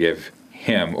kid better give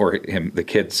him, the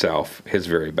kid's self, his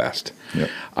very best. Yep.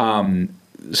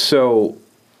 So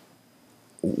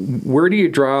where do you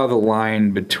draw the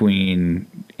line between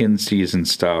in-season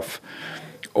stuff,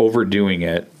 overdoing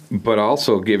it, but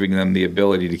also giving them the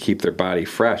ability to keep their body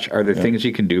fresh. Are there things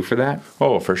you can do for that?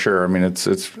 Oh, for sure. I mean,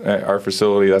 it's our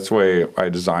facility. That's the way I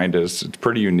designed it. It's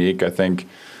pretty unique, I think,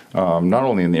 not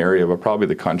only in the area but probably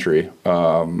the country.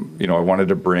 I wanted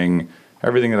to bring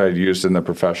everything that I'd used in the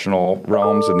professional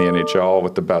realms in the NHL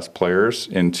with the best players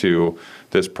into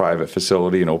this private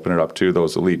facility and open it up to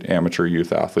those elite amateur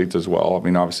youth athletes as well. I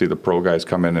mean, obviously the pro guys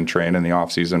come in and train in the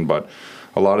off season, but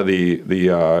a lot of the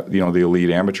elite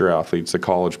amateur athletes, the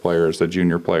college players, the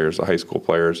junior players, the high school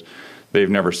players, they've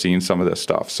never seen some of this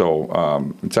stuff.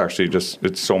 So it's actually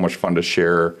it's so much fun to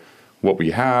share what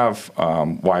we have,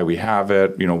 why we have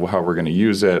it, how we're going to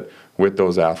use it with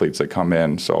those athletes that come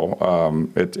in. So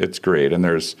it's great. And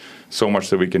there's so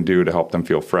much that we can do to help them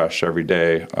feel fresh every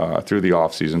day through the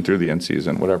off season, through the in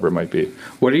season, whatever it might be.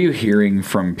 What are you hearing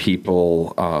from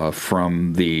people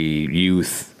from the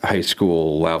youth high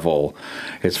school level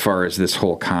as far as this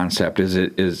whole concept?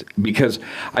 Is because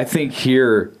I think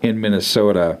here in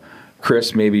Minnesota,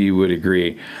 Chris, maybe you would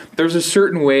agree, there's a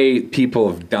certain way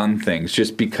people have done things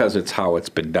just because it's how it's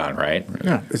been done, right?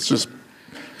 Yeah, it's just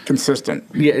consistent.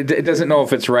 Yeah, it doesn't know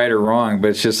if it's right or wrong,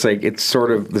 but it's just like, it's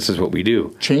sort of, this is what we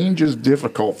do. Change is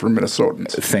difficult for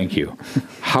Minnesotans. Thank you.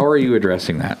 How are you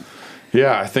addressing that?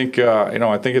 Yeah, I think,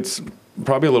 I think it's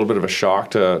probably a little bit of a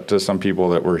shock to some people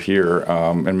that were here,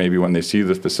 and maybe when they see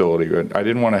this facility. I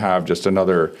didn't want to have just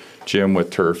another gym with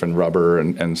turf and rubber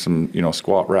and some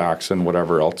squat racks and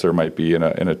whatever else there might be in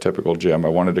a typical gym. I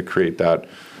wanted to create that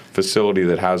facility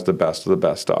that has the best of the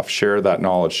best stuff. Share that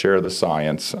knowledge, share the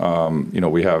science.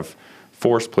 We have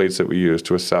force plates that we use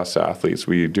to assess athletes.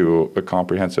 We do a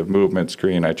comprehensive movement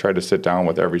screen. I try to sit down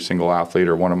with every single athlete,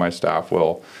 or one of my staff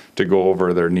will, to go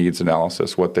over their needs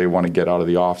analysis, what they want to get out of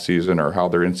the off season or how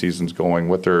their in season's going,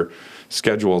 what their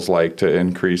schedule's like to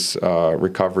increase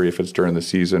recovery if it's during the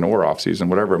season or off season,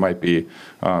 whatever it might be,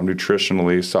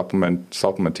 nutritionally,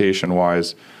 supplementation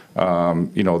wise.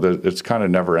 It's kind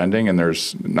of never ending, and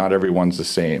there's not everyone's the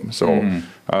same. So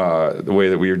the way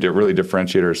that we really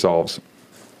differentiate ourselves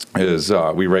is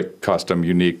we write custom,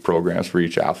 unique programs for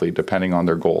each athlete, depending on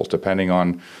their goals, depending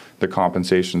on the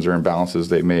compensations or imbalances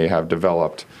they may have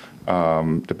developed,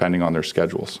 depending on their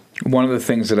schedules. One of the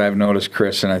things that I've noticed,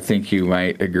 Chris, and I think you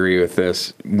might agree with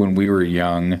this, when we were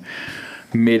young,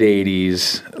 mid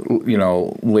 80s,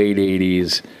 late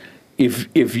 80s,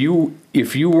 if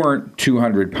you weren't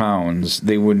 200 pounds,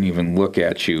 they wouldn't even look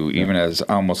at you, even as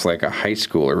almost like a high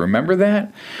schooler. Remember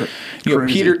that?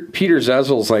 Peter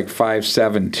Zezel's like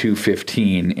 5'7",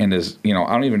 215, and his, I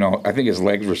don't even know, I think his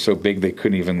legs were so big they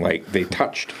couldn't even, they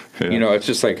touched. Yeah. It's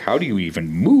just like, how do you even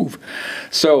move?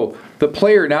 So the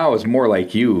player now is more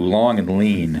like you, long and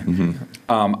lean.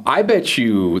 Mm-hmm. I bet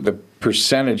you the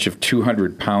percentage of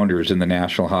 200-pounders in the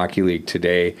National Hockey League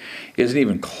today isn't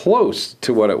even close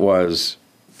to what it was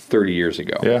 30 years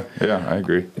ago. Yeah, I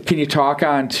agree. Can you talk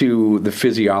on to the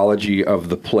physiology of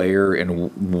the player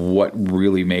and what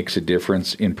really makes a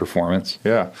difference in performance?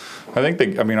 Yeah, I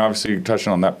think obviously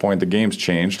touching on that point, the game's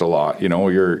changed a lot.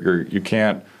 You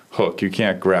can't hook, you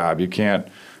can't grab, you can't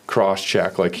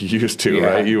cross-check like you used to,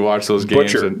 right? You watch those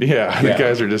games, and the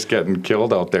guys are just getting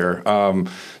killed out there.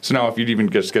 So now if you'd even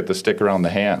just get the stick around the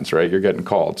hands, right, you're getting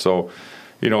called. So,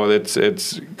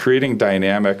 it's creating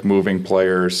dynamic, moving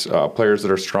players, players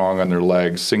that are strong on their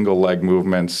legs, single leg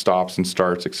movements, stops and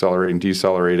starts, accelerating,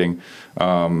 decelerating.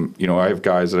 I have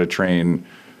guys that I train,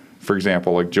 for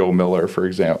example, like Joe Miller, for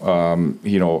example,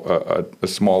 a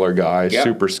smaller guy,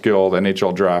 super skilled,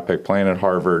 NHL draft pick, playing at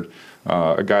Harvard.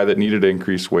 A guy that needed to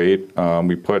increase weight.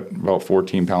 We put about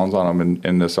 14 pounds on him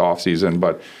in this off season.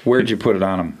 But where'd you put it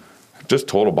on him? Just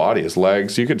total body, his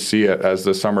legs. You could see it as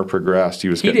the summer progressed. He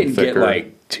was getting thicker. He didn't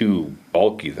get too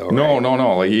bulky though. Right?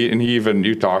 No.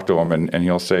 You talk to him and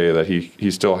he'll say that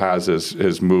he still has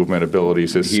his movement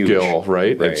abilities, his skill.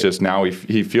 Right. It's just now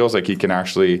he feels like he can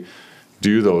actually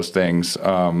do those things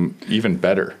even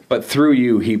better. But through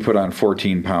you, he put on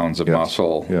 14 pounds of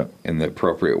muscle in the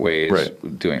appropriate ways.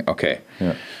 Right. Okay.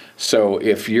 Yeah. So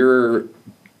if you're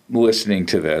listening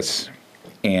to this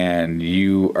and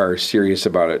you are serious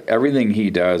about it, everything he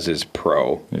does is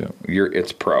pro. Yeah.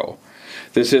 It's pro.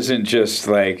 This isn't just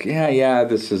like,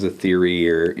 this is a theory,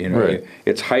 or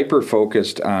it's hyper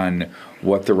focused on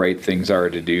what the right things are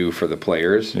to do for the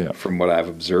players from what I've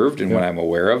observed and what I'm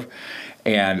aware of.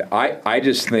 And I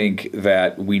just think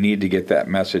that we need to get that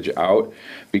message out,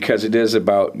 because it is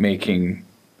about making,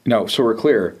 so we're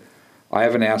clear, I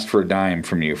haven't asked for a dime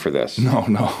from you for this.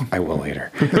 No. I will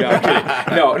later. No, I'm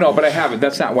kidding. No, but I haven't.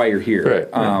 That's not why you're here.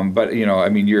 Right. But,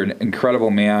 you're an incredible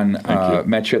man.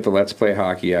 Met you at the Let's Play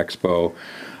Hockey Expo.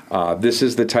 This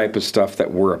is the type of stuff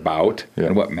that we're about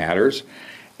and what matters.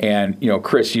 And,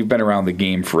 Chris, you've been around the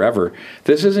game forever.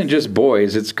 This isn't just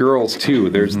boys, it's girls too.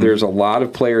 There's a lot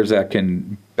of players that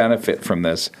can benefit from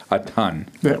this a ton.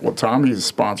 Yeah, well,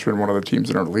 Tommy's sponsoring one of the teams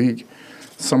in our league.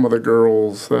 Some of the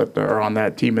girls that are on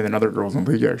that team and then other girls in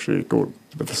the league actually go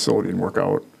to the facility and work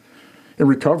out and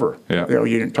recover. Yeah.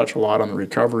 You didn't touch a lot on the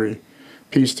recovery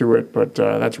piece to it, but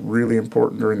that's really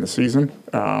important during the season.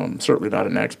 Certainly not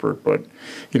an expert, but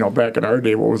back in our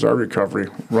day, what was our recovery?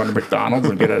 Run to McDonald's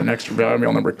and get an extra value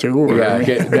meal number 2? Or,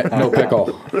 Get no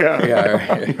pickle. Yeah.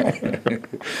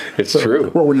 It's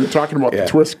true. Well, when you were talking about the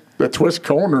twist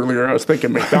cone earlier, I was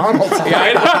thinking McDonald's.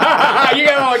 Yeah, you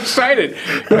got all excited.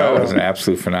 No, it was an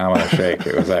absolute phenomenal shake.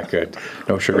 It was that good.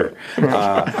 No sugar.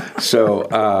 So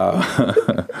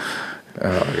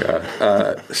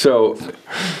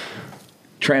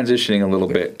transitioning a little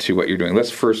bit to what you're doing.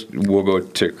 We'll go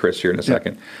to Chris here in a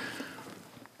second.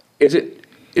 Is it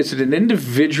an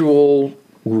individual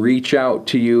reach out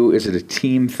to you? Is it a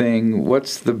team thing?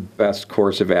 What's the best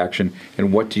course of action,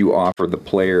 and what do you offer the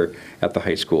player at the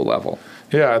high school level?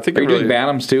 Yeah, I think Are you doing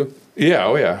Bantams too? Yeah,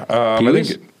 oh yeah. I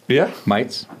think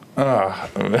Mites? I'm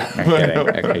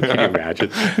kidding. Can you imagine?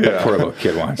 That poor little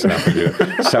kid wants nothing to do.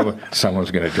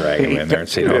 Someone's going to drag him in there and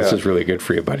say, this is really good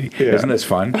for you, buddy. Yeah. Isn't this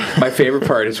fun? My favorite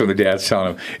part is when the dad's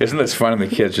telling him, isn't this fun? And the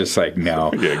kid's just like,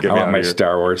 no, I want my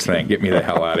Star Wars thing. Get me the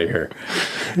hell out of here.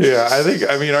 Yeah,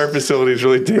 I mean, our facility is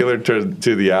really tailored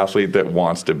to the athlete that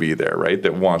wants to be there, right?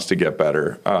 That wants to get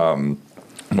better.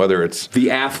 Whether it's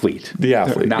the athlete,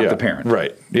 not the parent,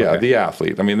 right? Yeah, okay. The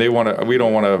athlete. I mean, we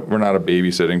don't want to. We're not a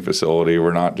babysitting facility.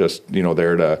 We're not just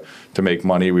there to make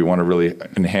money. We want to really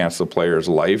enhance the player's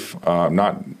life,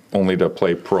 not only to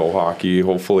play pro hockey,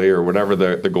 hopefully, or whatever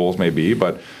the goals may be,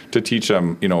 but to teach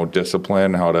them,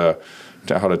 discipline, how to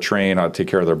train, how to take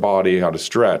care of their body, how to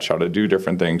stretch, how to do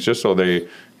different things, just so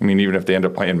even if they end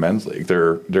up playing men's league,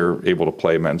 they're able to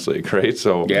play men's league, right?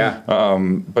 So yeah.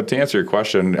 But to answer your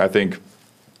question, I think.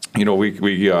 We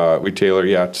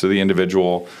tailor to the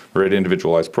individual. We're at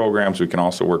individualized programs. We can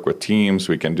also work with teams.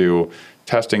 We can do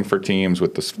testing for teams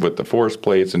with the force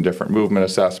plates and different movement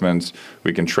assessments.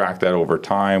 We can track that over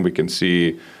time. We can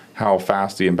see how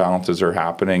fast the imbalances are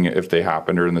happening. If they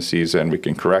happen during the season, we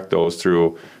can correct those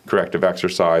through corrective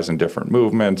exercise and different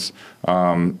movements. We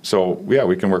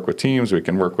can work with teams. We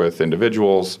can work with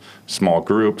individuals, small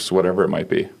groups, whatever it might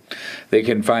be. They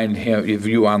can find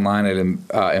you online at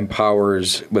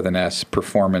Empowers with an S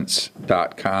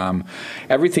performance.com.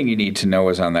 Everything you need to know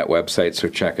is on that website, so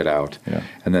check it out. Yeah.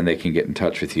 And then they can get in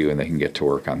touch with you and they can get to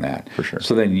work on that. For sure.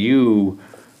 So then you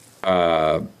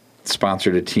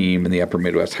sponsored a team in the Upper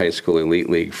Midwest High School Elite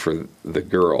League for the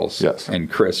girls. Yes.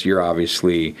 And Chris, you're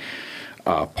obviously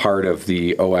part of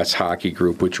the OS Hockey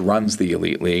Group, which runs the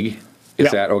Elite League.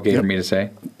 Is that okay for me to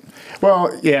say?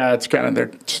 Well, yeah, it's kind of,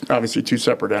 they're obviously two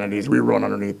separate entities. We run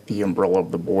underneath the umbrella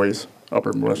of the boys,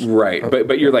 Upper Midwest. Right,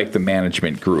 but you're like the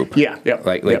management group. Yeah.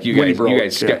 Like you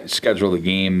guys schedule the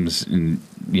games and,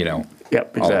 Yep,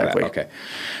 exactly. All of that. Okay.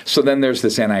 So then there's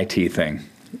this NIT thing.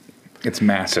 It's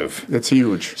massive. It's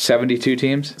huge. 72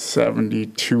 teams?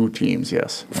 72 teams,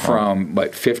 yes. From,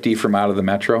 50 from out of the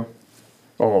metro?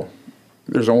 Oh,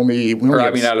 there's only...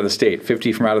 out of the state.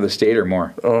 50 from out of the state or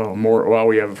more? Oh, more. Well,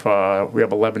 we have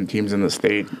 11 teams in the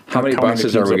state. How many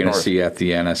buses are we going to see at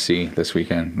the NSC this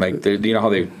weekend? Do you know how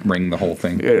they ring the whole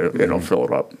thing? It'll fill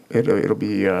it up. It'll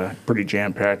be pretty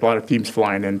jam-packed. A lot of teams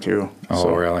flying in, too.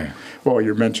 Oh, really? Well,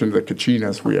 you mentioned the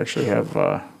Kachinas. We actually have...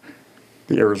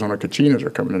 the Arizona Kachinas are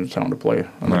coming into town to play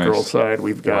on the girls' side.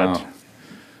 We've got...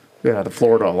 Yeah, the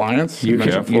Florida Alliance. You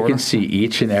can see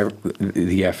each and every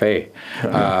the FA.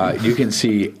 You can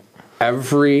see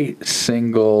every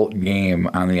single game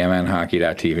on the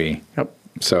MNHockey.tv. Yep.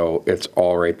 So it's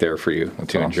all right there for you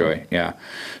to enjoy. Yeah.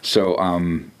 So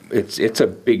it's a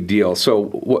big deal. So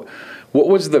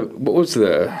what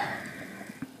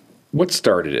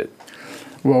started it?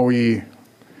 Well,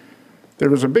 there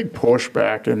was a big push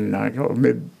back in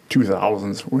mid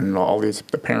 2000s when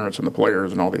the parents and the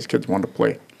players and all these kids wanted to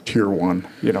play Tier 1.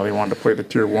 They wanted to play the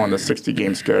Tier 1, the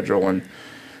 60-game schedule, and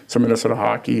some Minnesota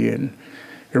hockey, and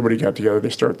everybody got together.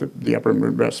 They started the Upper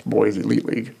Midwest Boys Elite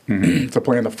League to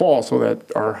play in the fall so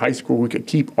that our high school, we could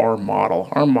keep our model.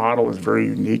 Our model is very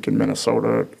unique in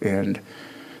Minnesota, and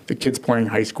the kids playing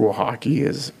high school hockey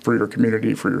is for your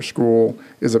community, for your school,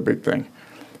 is a big thing.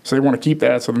 So they want to keep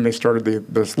that, so then they started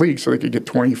this league so they could get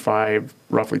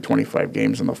roughly 25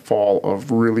 games in the fall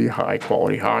of really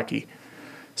high-quality hockey.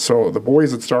 So the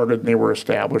boys had started, and they were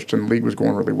established, and the league was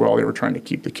going really well. They were trying to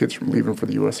keep the kids from leaving for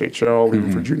the USHL,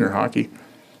 leaving for junior hockey.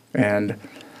 And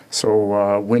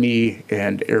so Winnie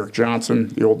and Eric Johnson,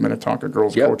 the old Minnetonka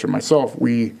girls coach, and myself,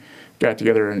 we got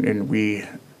together and we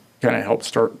kind of helped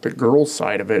start the girls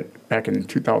side of it back in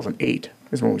 2008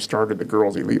 is when we started the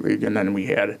Girls Elite League. And then we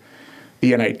had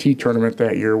the NIT tournament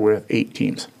that year with 8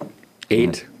 teams.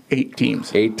 8? 8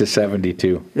 teams. 8 to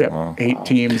 72. Yep, wow. 8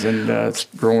 teams, and it's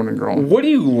growing and growing. What do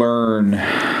you learn?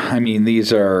 I mean,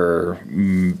 these are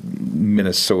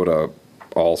Minnesota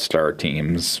all-star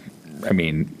teams. I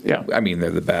mean, they're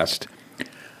the best.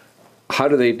 How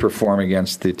do they perform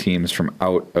against the teams from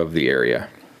out of the area?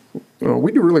 Well,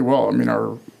 we do really well. I mean,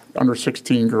 our under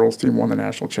 16 girls team won the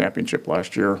national championship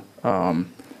last year.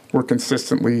 We're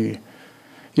consistently,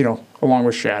 along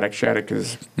with Shattuck. Shattuck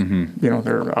is,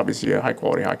 they're obviously a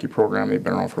high-quality hockey program. They've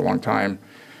been around for a long time.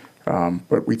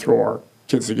 But we throw our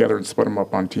kids together and split them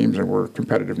up on teams, and we're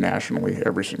competitive nationally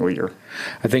every single year.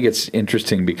 I think it's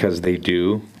interesting because they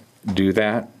do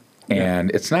that,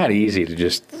 and it's not easy to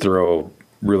just throw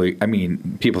really, I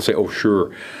mean, people say, oh,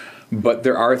 sure. But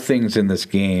there are things in this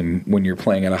game when you're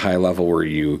playing at a high level where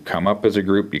you come up as a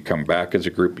group, you come back as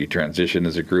a group, you transition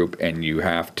as a group, and you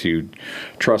have to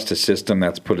trust a system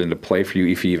that's put into play for you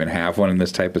if you even have one in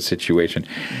this type of situation.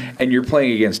 And you're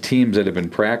playing against teams that have been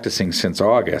practicing since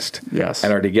August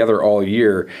and are together all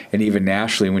year, and even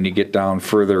nationally when you get down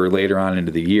further later on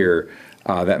into the year,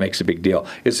 that makes a big deal.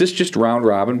 Is this just round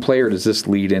robin play, or does this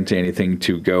lead into anything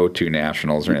to go to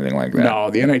nationals or anything like that? No,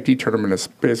 the NIT tournament is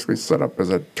basically set up as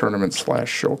a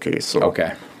tournament/showcase. So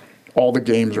all the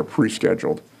games are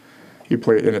pre-scheduled. You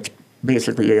play, and it's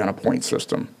basically on a point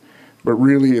system. But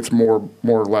really, it's more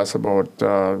or less about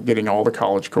getting all the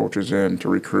college coaches in to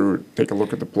recruit, take a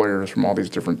look at the players from all these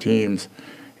different teams,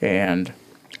 and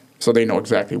so they know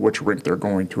exactly which rink they're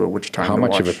going to at which time. How to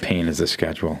much watch. of a pain is the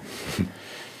schedule?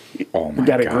 Oh my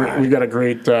God! We got a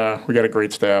great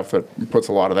staff that puts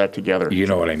a lot of that together. You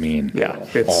know what I mean? Yeah.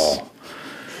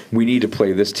 We need to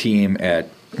play this team at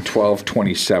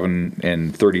 12:27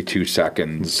 and 32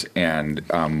 seconds, and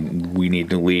we need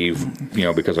to leave,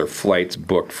 because our flight's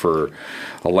booked for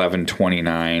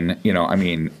 11:29. I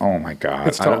mean, oh my God!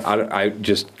 It's tough. I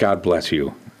just, God bless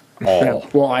you. All. Yeah.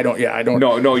 Well, I don't.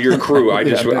 No, your crew.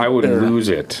 I would lose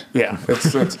it. Yeah,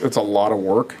 it's a lot of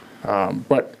work,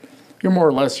 but. More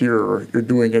or less, you're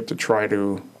doing it to try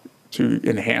to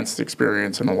enhance the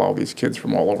experience and allow these kids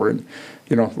from all over. And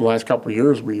the last couple of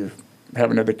years,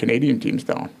 haven't had the Canadian teams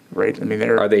down, right? I mean,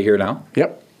 are they here now?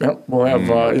 Yep. We'll have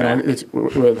it's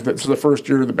the first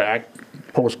year of the back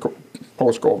post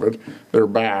COVID. They're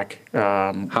back.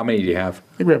 How many do you have?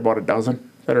 I think we have about a dozen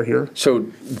that are here. So,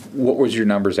 what was your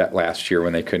numbers at last year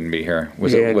when they couldn't be here?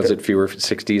 Was it fewer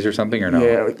 60s or something, or no?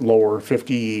 Yeah, lower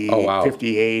 50,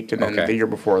 58, and then Okay. the year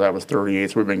before that was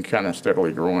 38. So we've been kind of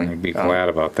steadily growing. I'd be glad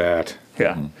about that.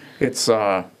 Yeah, it's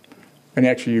and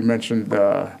actually you mentioned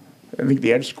I think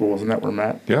the Edge School, isn't that where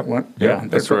Matt went? Yeah,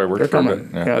 that's where I worked for a bit.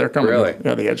 Yeah, they're coming. Really?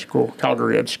 Yeah, the Edge School,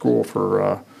 Calgary Edge School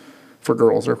for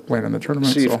girls. They're playing in the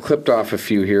tournament. So you've clipped off a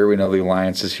few here. We know the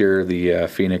Alliance is here, the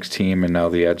Phoenix team, and now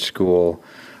the Edge School.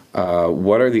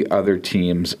 What are the other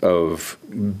teams of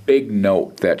big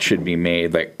note that should be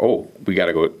made? Like, we got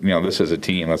to go, this is a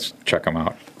team. Let's check them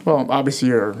out. Well,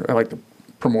 obviously, I like to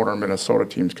promote our Minnesota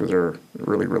teams because they're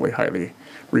really, really highly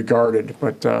regarded.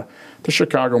 But the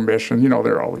Chicago Mission,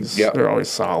 they're always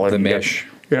solid. The Mish.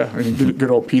 Yeah, and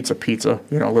good old pizza,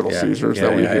 Little Caesars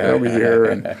that we get every year,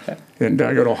 and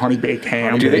good old honey baked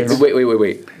ham.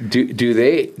 Wait. Do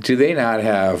they not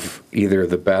have either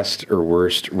the best or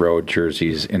worst road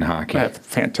jerseys in hockey?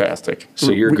 Fantastic.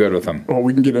 So you're good with them. Well,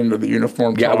 we can get into the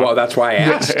uniform. Yeah, talk. well, that's why I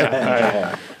asked.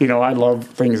 I love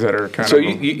things that are kind so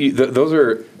of. those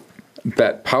are.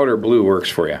 That powder blue works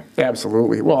for you.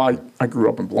 Absolutely. Well, I grew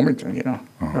up in Bloomington,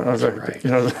 I was right.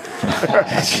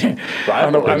 Jefferson.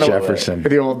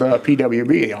 The old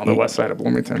PWB on the west side of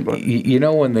Bloomington. But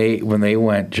when they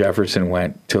went, Jefferson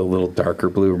went to a little darker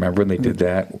blue. Remember when they did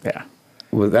that? Yeah.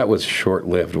 Well, that was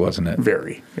short-lived, wasn't it?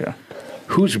 Very. Yeah.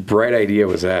 Whose bright idea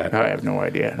was that? I have no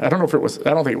idea. I don't know if it was.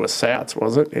 I don't think it was Sats,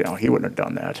 was it? He wouldn't have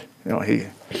done that.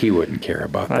 He wouldn't care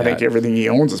about that. I think everything he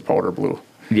owns is powder blue.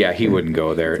 Yeah, he wouldn't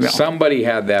go there. No. Somebody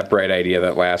had that bright idea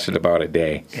that lasted about a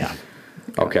day. Yeah.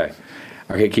 Okay,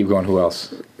 keep going. Who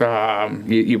else?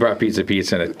 You brought pizza,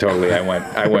 and it totally.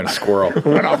 I went squirrel.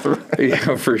 Went off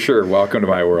yeah, for sure. Welcome to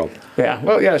my world. Yeah.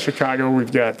 Well, Chicago.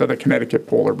 We've got the Connecticut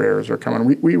Polar Bears are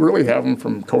coming. We really have them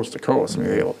from coast to coast. I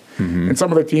mean, and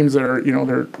some of the teams that are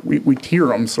we tier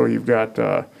them. So you've got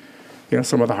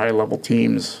some of the high level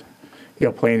teams.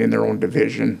 Playing in their own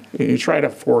division. And you try to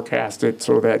forecast it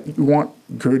so that you want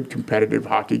good competitive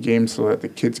hockey games so that the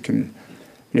kids can,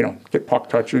 get puck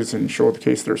touches and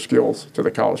showcase their skills to the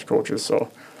college coaches.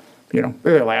 So,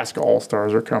 the Alaska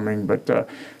All-Stars are coming, but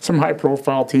some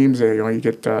high-profile teams, you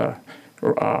get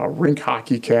Rink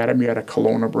Hockey Academy out of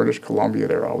Kelowna, British Columbia.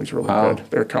 They're always really good.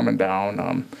 They're coming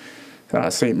down.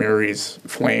 St. Mary's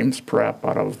Flames Prep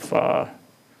out of,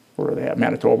 where are they at?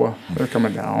 Manitoba. They're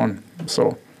coming down.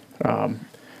 So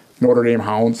Notre Dame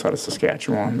Hounds out of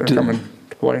Saskatchewan. They're coming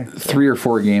to play. 3 or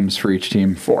 4 games for each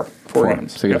team? Four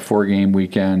games. So you got a 4-game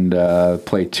weekend,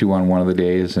 play 2 on one of the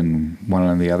days and 1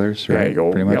 on the others, right? Yeah, you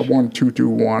go. Pretty much? Yeah,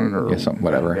 1-2-2-1 or something,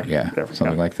 whatever. whatever.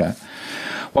 Something like that.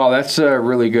 Well, that's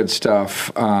really good stuff.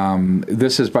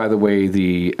 This is, by the way,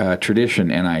 the Tradition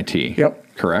NIT. Yep.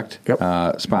 Correct? Yep.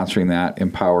 Sponsoring that.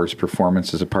 Empowers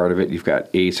Performance is a part of it. You've got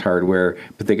Ace Hardware,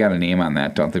 but they got a name on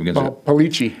that, don't they?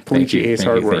 Polici Ace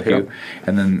Hardware. Thank you.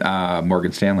 And then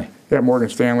Morgan Stanley. Yeah, Morgan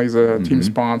Stanley's a team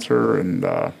sponsor, and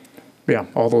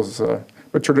all those.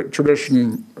 But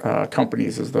Tradition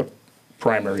Companies is the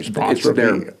primary sponsor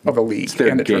of the league it's their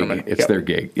and the gig. tournament. It's their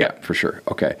gig. Yeah, for sure.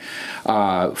 Okay.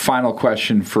 Final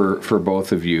question for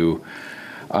both of you.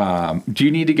 Do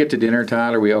you need to get to dinner,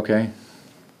 Todd? Are we okay?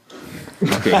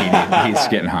 Okay, he's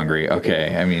getting hungry.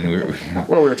 Okay, I mean, we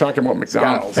were talking about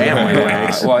McDonald's. Family.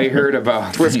 Well, I heard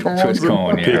about Twist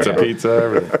cone, pizza,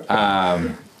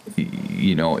 everything.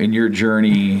 You know, in your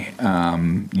journey,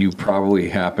 you probably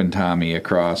happened, Tommy,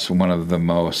 across one of the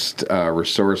most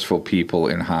resourceful people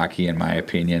in hockey, in my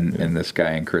opinion, in this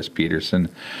guy and Chris Peterson.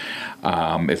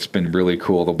 It's been really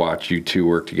cool to watch you two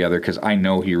work together because I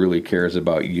know he really cares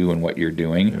about you and what you're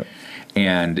doing,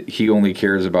 and he only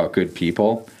cares about good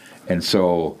people. And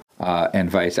so, and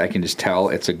Vice, I can just tell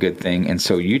it's a good thing. And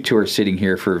so you two are sitting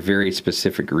here for a very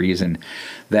specific reason,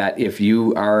 that if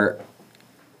you are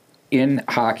in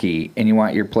hockey and you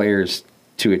want your players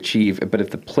to achieve, but if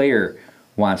the player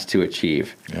wants to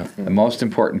achieve, the most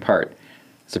important part,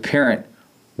 as a parent,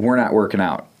 we're not working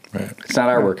out. Right. It's not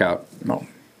our workout. No.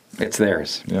 It's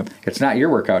theirs. Yep. It's not your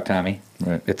workout, Tommy.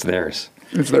 Right. It's theirs.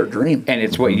 It's their dream. And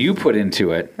it's what you put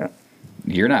into it. Yeah.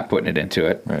 You're not putting it into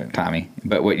it, Right. Tommy.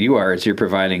 But what you are is you're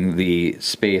providing the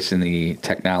space and the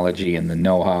technology and the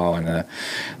know-how and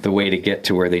the way to get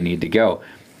to where they need to go.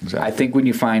 Exactly. I think when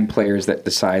you find players that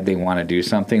decide they want to do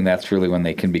something, that's really when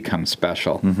they can become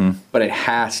special. Mm-hmm. But it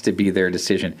has to be their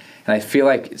decision. And I feel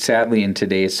like, sadly, in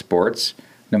today's sports,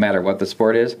 no matter what the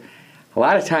sport is, a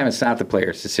lot of time it's not the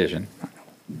player's decision.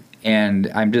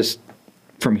 And I'm just,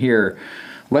 from here,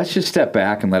 let's just step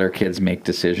back and let our kids make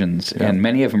decisions. Yeah. And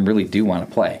many of them really do want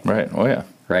to play. Right. Oh, yeah.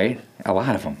 Right? A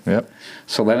lot of them. Yep.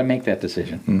 So let them make that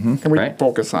decision. Mm-hmm. And we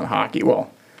focus on hockey.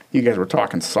 Well, you guys were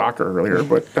talking soccer earlier,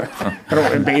 but I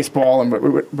don't in baseball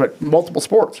but multiple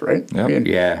sports, right? Yep. I mean,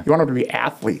 yeah. You want them to be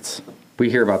athletes. We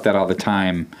hear about that all the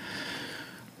time.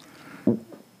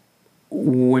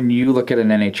 When you look at an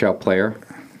NHL player,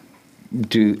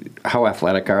 how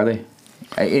athletic are they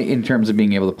in terms of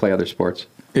being able to play other sports?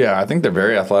 Yeah, I think they're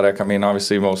very athletic. I mean,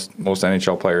 obviously, most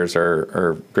NHL players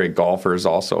are great golfers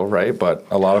also, right? But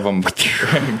a lot of them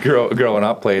growing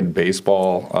up played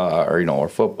baseball or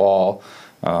football.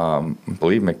 I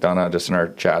believe McDonough, just in our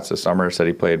chats this summer, said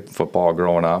he played football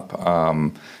growing up.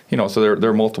 So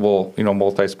they're multiple,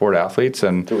 multi-sport athletes,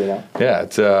 and yeah,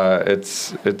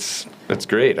 it's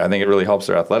great. I think it really helps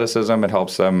their athleticism. It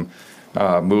helps them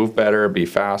move better, be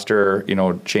faster,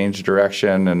 change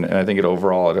direction, and I think it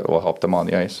will help them on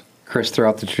the ice. Chris, throw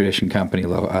out the Tradition Company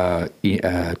The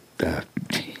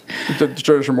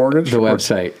Tradition Mortgage? The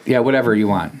website. Yeah, whatever you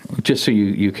want, just so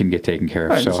you can get taken care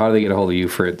of. Right. So how do they get a hold of you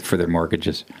for their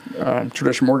mortgages?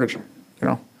 Tradition Mortgage,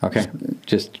 Okay,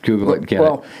 just Google it and get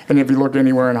it. And if you look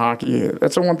anywhere in hockey,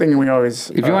 that's the one thing we always...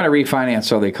 If you want to refinance,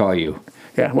 so they call you.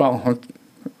 Yeah, well,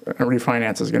 a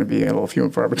refinance is going to be a little few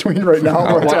and far between right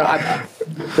now.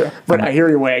 But I hear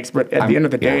you, Wags. But at the end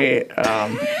of the day,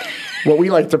 what we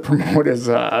like to promote is,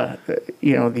 the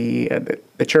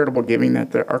charitable giving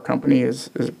that our company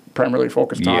is primarily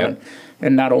focused on,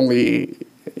 and not only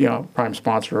prime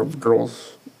sponsor of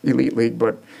Girls Elite League,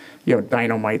 but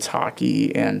Dynamites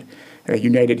Hockey and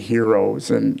United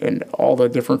Heroes and all the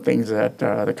different things that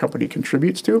the company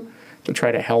contributes to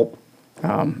try to help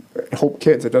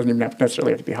kids. It doesn't even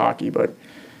necessarily have to be hockey, but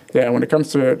yeah, when it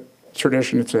comes to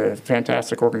Tradition, it's a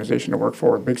fantastic organization to work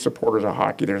for. Big supporters of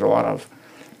hockey. There's a lot of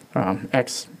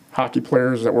ex-hockey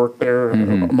players that work there,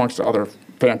 amongst other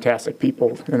fantastic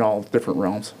people in all different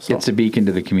realms. So. It's a beacon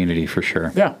to the community for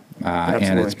sure. Yeah.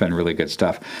 and it's been really good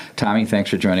stuff. Tommy, thanks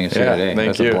for joining us here today.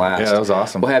 Thank you. you. A blast. Yeah, that was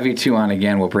awesome. We'll have you two on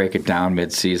again. We'll break it down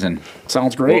mid-season.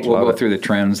 Sounds great. We'll go through the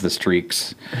trends, the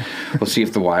streaks. We'll see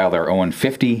if the Wild are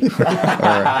 0-50.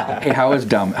 Or, hey, how is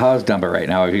Dumba right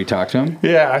now? Have you talked to him?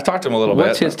 Yeah, I've talked to him a little bit.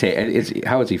 What's his take?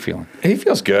 How is he feeling? He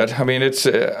feels good. I mean, it's.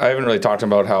 I haven't really talked to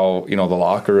him about how the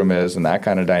locker room is and that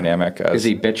kind of dynamic. Is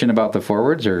he bitching about the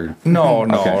forwards or? No.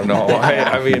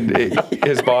 I mean,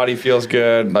 his body feels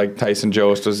good. Like Tyson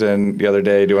Jost was in the other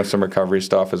day doing some recovery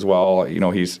stuff as well.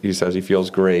 He says he feels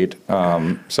great.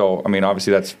 So I mean,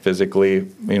 obviously that's physically.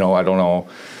 I don't know.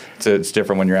 It's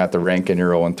different when you're at the rink and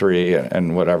you're 0-3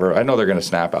 and whatever. I know they're going to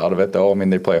snap out of it though. I mean,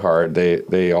 they play hard. They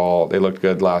looked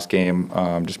good last game.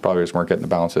 Just weren't getting the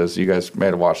bounces. You guys may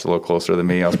have watched a little closer than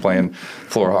me. I was playing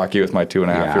floor hockey with my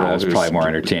 2.5-year-old. It was probably more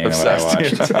entertaining than what I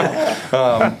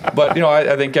watched. But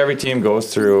I think every team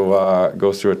goes through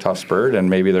a tough spurt,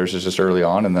 and maybe theirs is just early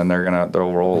on, and then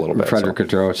they'll roll a little bit. Frederick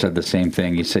Gaudreau said the same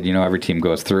thing. He said, every team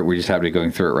goes through it. We just have to be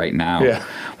going through it right now. Yeah.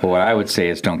 Well, what I would say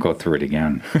is don't go through it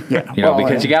again. Yeah.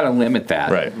 Because you got to limit that.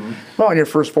 Right. Well, and your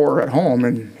first 4 are at home,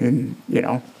 and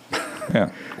Yeah.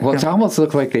 Well, it's almost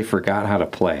looked like they forgot how to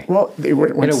play. Well, they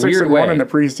went in a 6-1 weird way in the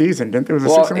preseason, didn't they? Was it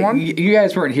 6-1? You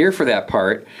guys weren't here for that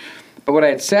part, but what I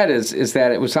had said is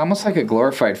that it was almost like a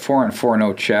glorified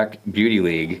 4-on-4 Czech beauty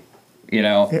league,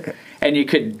 Yeah. and you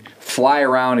could fly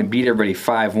around and beat everybody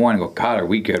 5-1 and go, God, are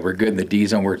we good? We're good in the D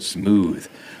zone. We're smooth.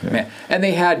 Yeah. Man. And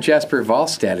they had Jesper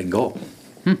Wallstedt in goal.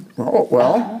 Oh,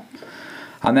 well.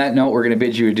 On that note, we're going to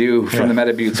bid you adieu from the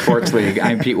Meta Butte Sports League.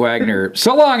 I'm Pete Wagner.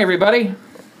 So long, everybody.